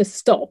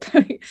stop.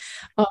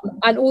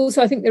 And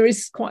also I think there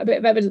is quite a bit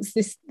of evidence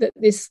that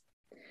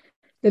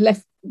the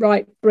left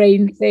right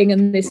brain thing,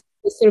 and this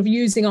sort of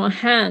using our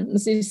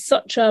hands, is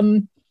such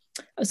a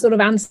sort of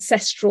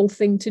ancestral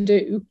thing to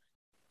do.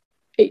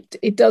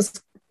 It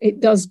does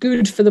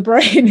good for the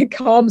brain. It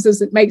calms us,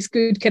 it makes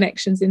good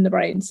connections in the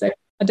brain. So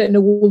I don't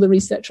know all the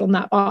research on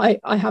that, but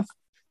I have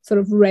sort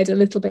of read a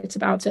little bit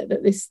about it,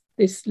 that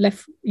this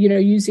left, you know,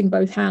 using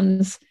both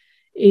hands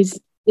is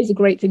a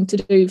great thing to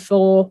do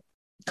for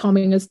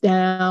calming us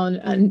down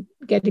and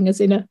getting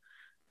us in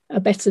a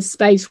better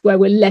space where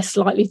we're less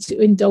likely to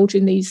indulge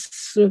in these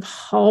sort of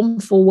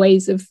harmful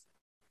ways of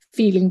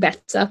feeling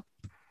better,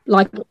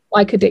 like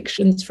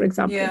addictions, for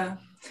example. Yeah.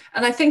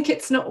 And I think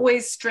it's not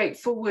always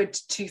straightforward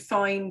to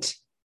find,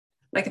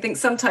 like, I think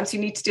sometimes you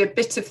need to do a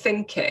bit of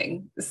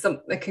thinking,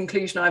 the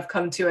conclusion I've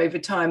come to over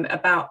time,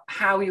 about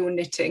how your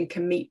knitting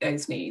can meet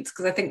those needs.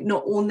 Because I think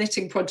not all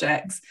knitting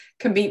projects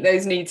can meet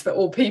those needs for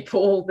all people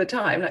all the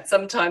time. Like,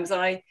 sometimes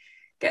I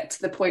get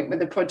to the point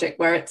with a project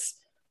where it's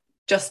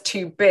just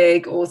too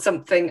big, or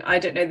something, I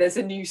don't know, there's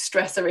a new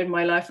stressor in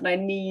my life and I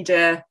need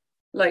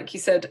like you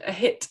said, a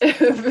hit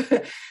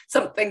of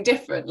something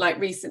different. Like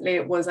recently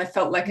I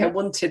felt like I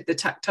wanted the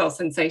tactile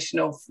sensation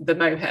of the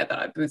mohair that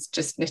I was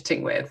just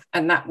knitting with.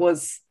 And that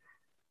was,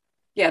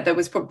 there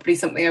was probably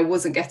something I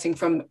wasn't getting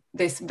from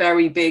this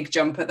very big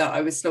jumper that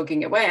I was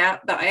slogging away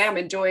at, that I am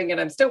enjoying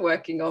and I'm still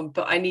working on,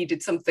 but I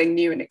needed something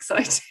new and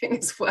exciting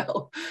as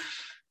well.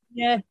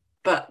 Yeah.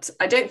 But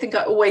I don't think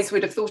I always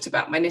would have thought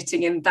about my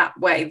knitting in that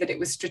way, that it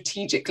was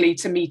strategically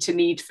to meet a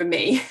need for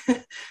me.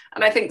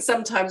 And I think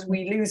sometimes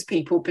we lose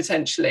people,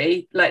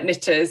 potentially, like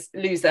knitters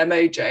lose their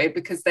mojo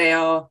because they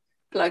are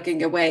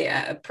plugging away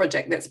at a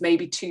project that's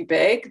maybe too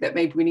big, that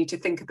maybe we need to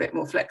think a bit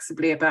more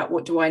flexibly about,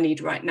 what do I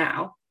need right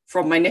now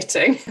from my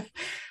knitting?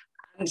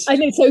 And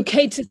it's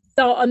okay to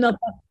start another.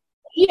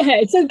 Yeah,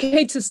 it's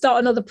okay to start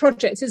another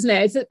project, isn't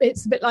it?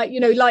 It's a bit like, you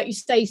know, like you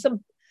say,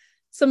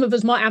 some of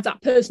us might have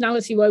that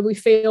personality where we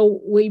feel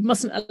we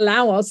mustn't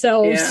allow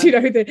ourselves, you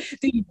know, the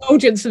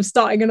indulgence of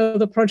starting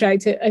another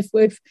project.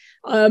 If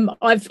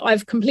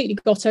I've completely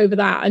got over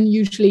that, and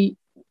usually,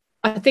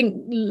 I think,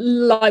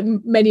 like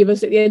many of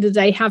us at the end of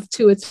the day, have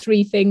 2 or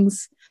 3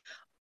 things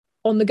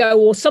on the go,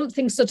 or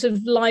something sort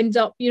of lined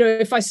up. You know,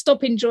 if I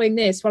stop enjoying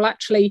this, well,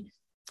 actually,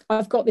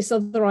 I've got this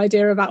other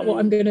idea about what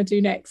I'm going to do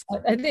next.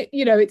 I think,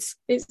 you know, it's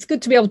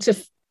good to be able to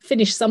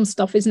finish some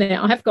stuff, isn't it?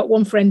 I have got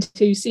one friend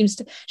who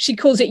she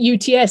calls it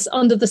UTS,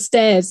 under the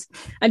stairs,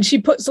 and she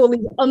puts all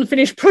these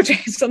unfinished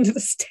projects under the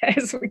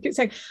stairs. We keep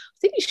saying, I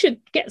think you should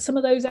get some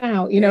of those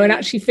out, and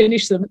actually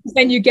finish them.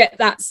 Then you get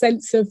that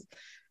sense of,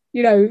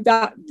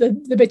 that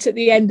the bit at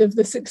the end of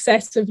the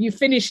success of you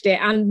finished it,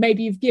 and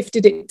maybe you've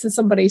gifted it to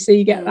somebody, so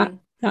you get that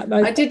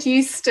I did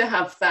used to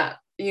have that,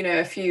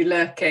 a few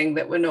lurking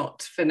that were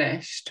not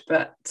finished,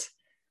 but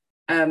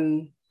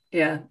James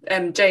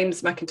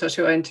McIntosh,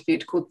 who I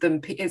interviewed, called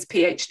them his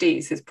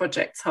PhDs, his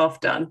projects half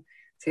done.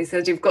 So he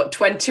said, you've got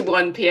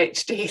 21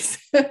 PhDs,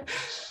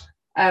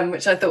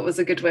 which I thought was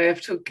a good way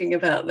of talking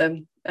about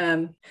them.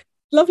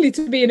 Lovely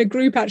to be in a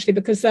group, actually,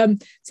 because so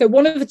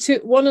one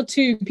or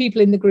two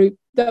people in the group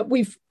that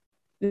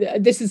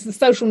this is the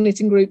social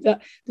knitting group,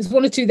 that there's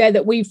one or two there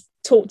that we've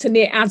taught to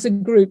knit as a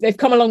group. They've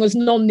come along as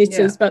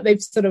non-knitters, but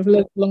they've sort of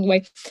learned along the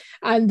way.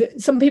 And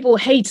some people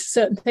hate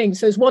certain things.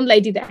 So there's one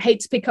lady that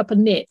hates pick up a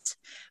knit,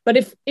 but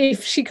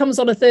if she comes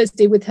on a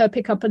Thursday with her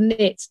pick up a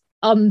knit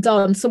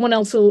undone, someone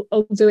else will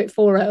do it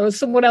for her, or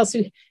someone else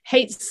who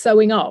hates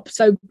sewing up.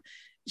 So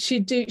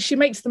she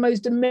makes the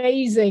most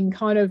amazing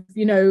kind of,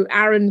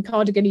 Aran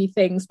cardigan-y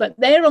things, but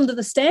they're under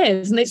the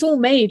stairs and it's all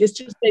made.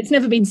 It's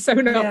never been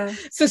sewn up.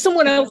 So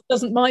someone else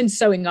doesn't mind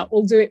sewing up,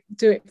 will do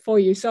it for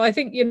you. So I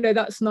think,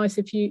 that's nice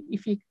if you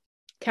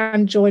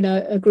can join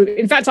a group.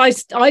 In fact,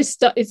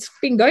 it's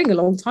been going a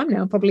long time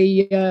now,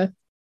 probably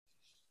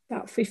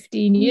about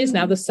 15 years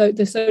now, the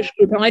social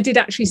group. And I did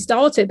actually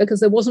start it because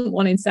there wasn't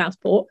one in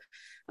Southport.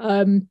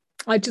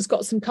 I just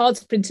got some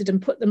cards printed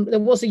and put them. There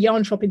was a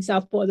yarn shop in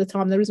Southport at the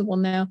time. There isn't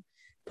one now.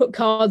 Put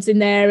cards in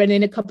there and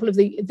in a couple of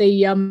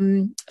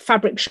the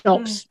fabric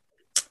shops,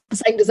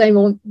 saying, does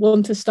anyone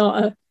want to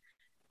start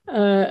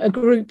a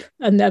group?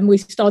 And then we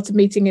started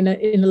meeting in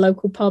a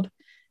local pub.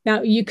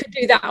 Now you could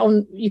do that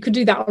on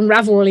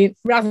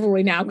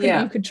Ravelry now.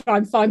 You could try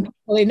and find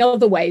people in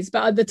other ways,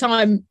 but at the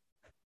time,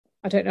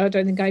 I don't know. I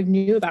don't think I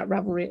knew about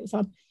Ravelry at the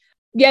time.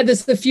 Yeah,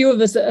 there's a few of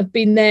us that have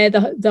been there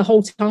the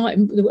whole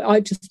time. I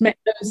just met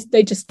those.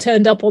 They just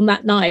turned up on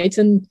that night,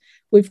 and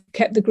we've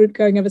kept the group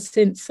going ever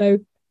since. So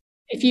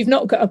if you've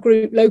not got a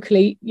group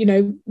locally,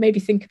 maybe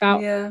think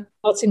about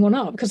starting one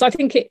up, because I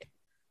think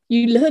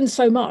you learn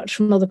so much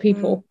from other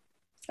people.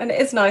 And it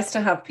is nice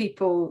to have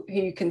people who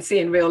you can see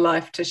in real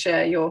life to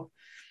share your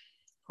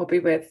hobby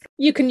with.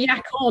 You can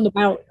yak on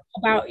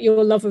about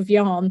your love of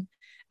yarn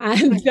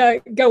and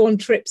go on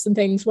trips and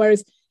things,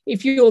 whereas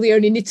if you're the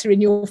only knitter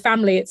in your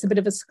family, it's a bit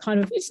of a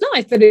kind of, it's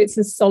nice that it's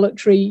a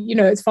solitary,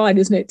 it's fine,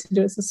 isn't it, to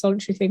do it's a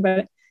solitary thing,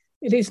 but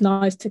it is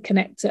nice to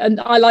connect.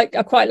 And I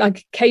quite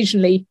like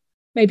occasionally,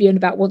 maybe in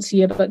about once a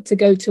year, but to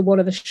go to one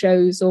of the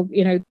shows, or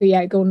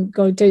go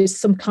and do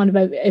some kind of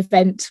an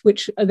event,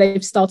 which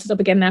they've started up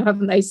again now,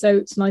 haven't they? So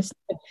it's nice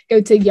to go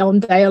to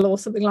Yarndale or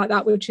something like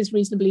that, which is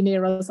reasonably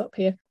near us up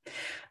here.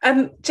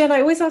 Jen,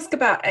 I always ask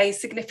about a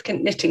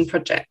significant knitting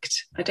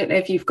project. I don't know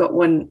if you've got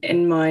one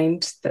in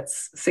mind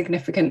that's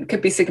significant.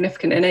 Could be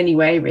significant in any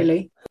way,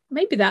 really.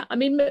 Maybe that. I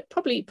mean,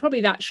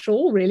 probably that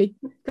shawl, really,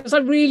 because I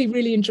really,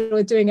 really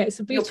enjoy doing it.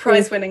 It's a beautiful, your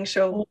prize-winning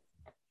shawl.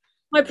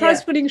 My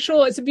prize-winning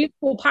shawl. It's a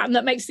beautiful pattern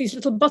that makes these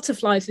little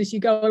butterflies as you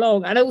go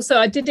along. And also,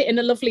 I did it in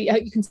a lovely,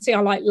 you can see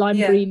I like lime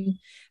green.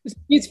 It was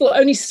beautiful,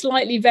 only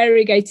slightly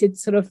variegated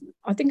sort of,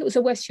 I think it was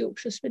a West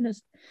Yorkshire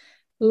Spinners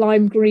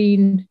lime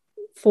green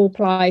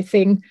 4-ply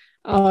thing.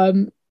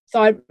 So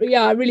I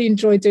really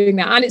enjoyed doing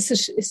that. And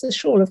it's a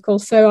shawl, of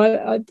course. So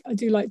I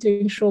do like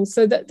doing shawls.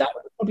 So that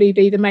would probably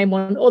be the main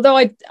one. Although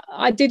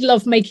I did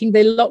love making the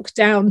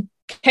lockdown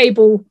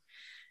cable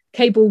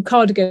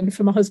cardigan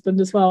for my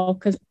husband as well,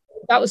 because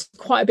that was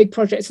quite a big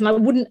project,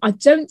 and I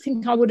don't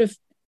think I would have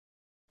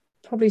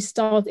probably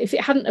started, if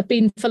it hadn't have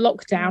been for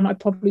lockdown, I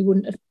probably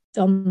wouldn't have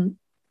done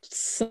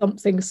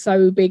something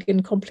so big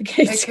and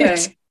complicated.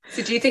 Okay.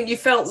 So do you think you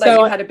felt like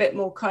you had a bit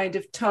more kind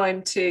of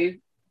time to,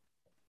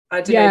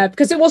 I don't know?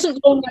 Because it wasn't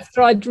long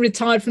after I'd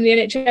retired from the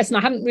NHS, and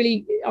I hadn't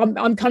really, I'm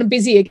kind of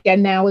busy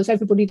again now, as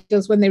everybody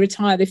does when they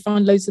retire. They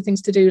find loads of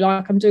things to do,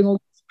 like I'm doing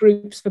all these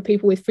groups for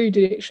people with food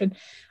addiction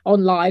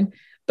online,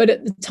 but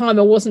at the time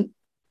I wasn't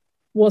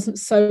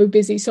so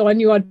busy, so I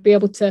knew I'd be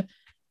able to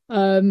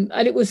and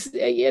it was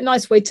a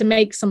nice way to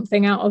make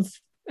something out of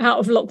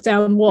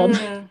lockdown one.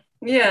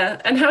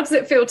 And how does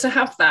it feel to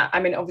have that?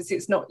 I mean, obviously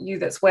it's not you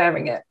that's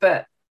wearing it,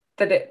 but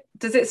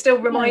does it still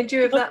remind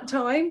you of that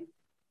time?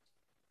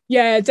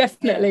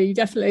 Definitely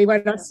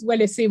when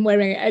I see him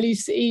wearing it, and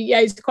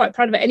he's quite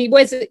proud of it, and he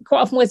quite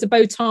often wears a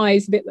bow tie.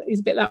 He's a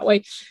bit that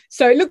way,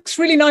 so it looks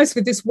really nice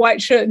with this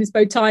white shirt and this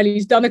bow tie. And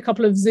he's done a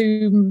couple of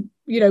Zoom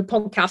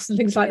podcasts and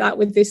things like that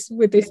with this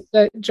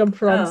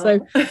jumper on.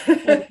 So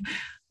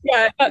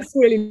that's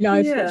really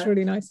nice. That's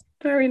really nice.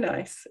 Very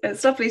nice.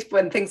 It's lovely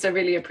when things are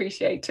really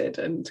appreciated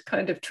and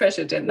kind of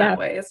treasured in that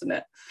way, isn't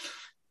it?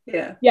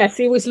 Yes,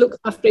 he always looks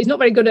after. He's not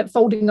very good at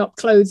folding up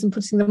clothes and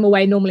putting them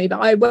away normally,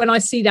 but when I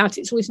see that,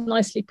 it's always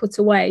nicely put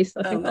away.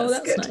 So I think,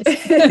 that's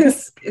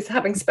nice. It's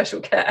having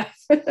special care.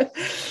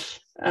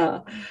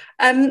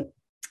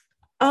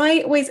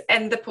 I always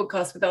end the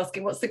podcast with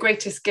asking, what's the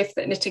greatest gift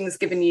that knitting has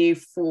given you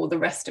for the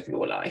rest of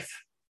your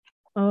life?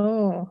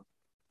 Oh,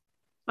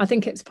 I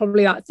think it's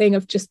probably that thing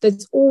of just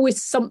there's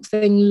always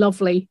something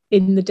lovely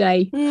in the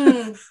day.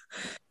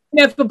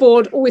 Never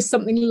bored, always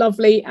something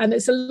lovely. And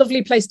it's a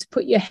lovely place to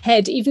put your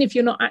head, even if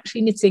you're not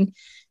actually knitting,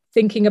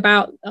 thinking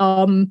about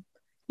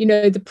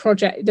the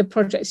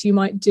projects you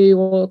might do,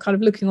 or kind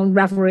of looking on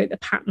Ravelry at the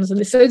patterns.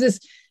 And so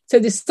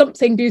there's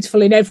something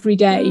beautiful in every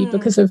day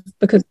because of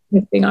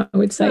knitting, I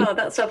would say. Oh,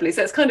 that's lovely.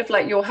 So it's kind of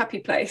like your happy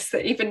place,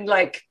 that even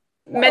like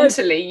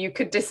mentally you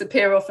could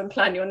disappear off and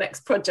plan your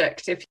next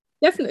project if.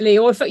 Definitely.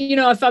 Or if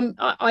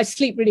I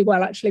sleep really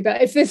well, actually,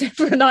 but if there's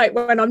ever a night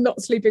when I'm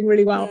not sleeping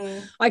really well,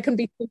 I can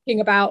be thinking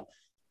about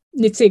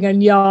knitting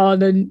and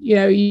yarn, and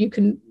you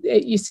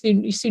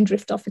soon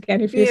drift off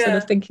again if you're sort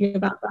of thinking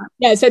about that.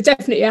 Yeah, so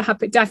definitely a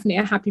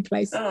happy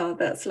place. Oh,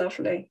 that's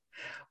lovely.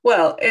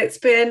 Well, it's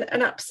been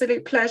an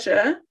absolute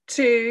pleasure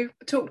to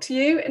talk to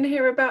you and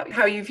hear about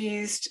how you've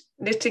used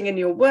knitting in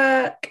your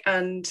work,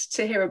 and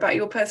to hear about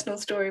your personal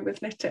story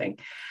with knitting.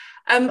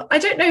 I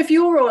don't know if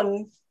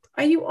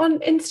are you on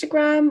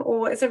Instagram,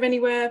 or is there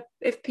anywhere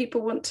if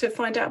people want to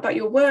find out about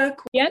your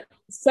work? Yeah,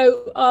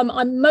 so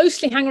I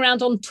mostly hang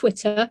around on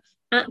Twitter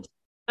at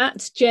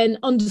Jen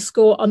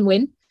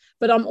 _Unwin,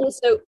 but I'm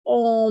also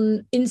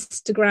on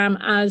Instagram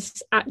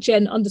as at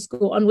Jen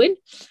 _Unwin.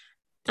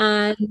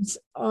 And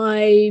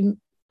I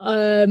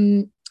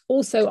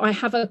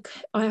have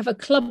a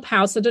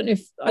Clubhouse. I don't know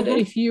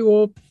if you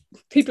or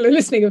people who are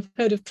listening have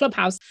heard of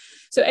Clubhouse.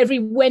 So every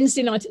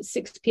Wednesday night at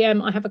 6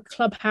 p.m. I have a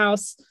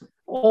Clubhouse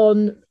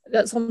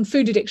that's on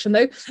food addiction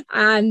though,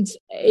 and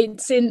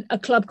it's in a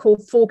club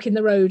called Fork in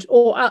the Road.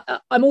 Or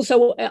I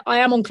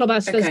am on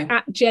Clubhouse as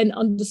at Jen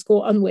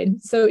 _Unwin.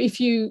 So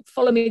if you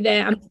follow me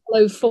there and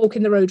follow Fork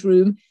in the Road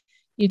Room,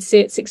 you'd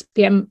see it at 6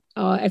 p.m.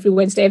 Every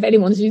Wednesday. If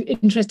anyone's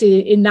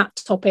interested in that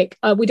topic,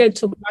 we don't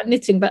talk about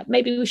knitting, but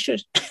maybe we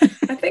should.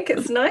 I think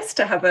it's nice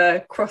to have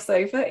a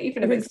crossover,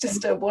 even if it's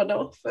just a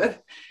one-off.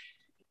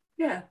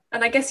 Yeah,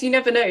 and I guess you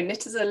never know,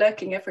 knitters are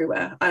lurking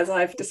everywhere, as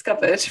I've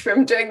discovered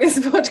from doing this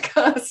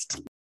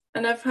podcast.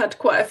 And I've had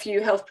quite a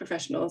few health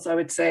professionals, I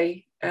would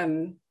say,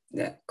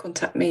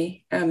 contact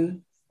me.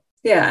 And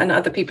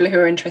other people who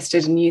are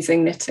interested in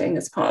using knitting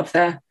as part of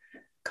their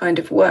kind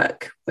of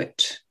work,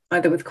 which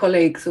either with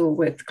colleagues or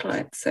with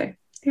clients. So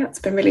yeah, it's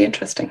been really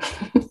interesting.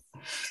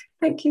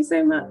 Thank you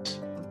so much.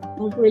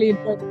 I've really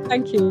enjoyed it.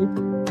 Thank you.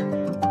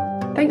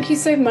 Thank you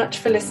so much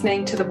for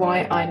listening to the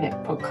Why I Knit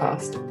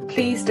podcast.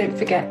 Please don't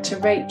forget to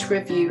rate,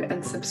 review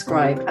and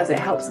subscribe, as it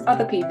helps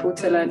other people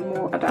to learn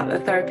more about the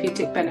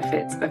therapeutic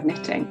benefits of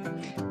knitting.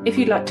 If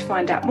you'd like to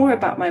find out more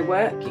about my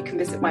work, you can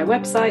visit my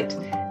website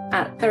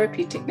at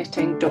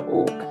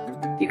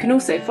therapeuticknitting.org. You can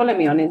also follow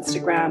me on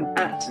Instagram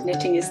at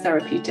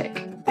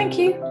knittingisTherapeutic. Thank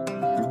you.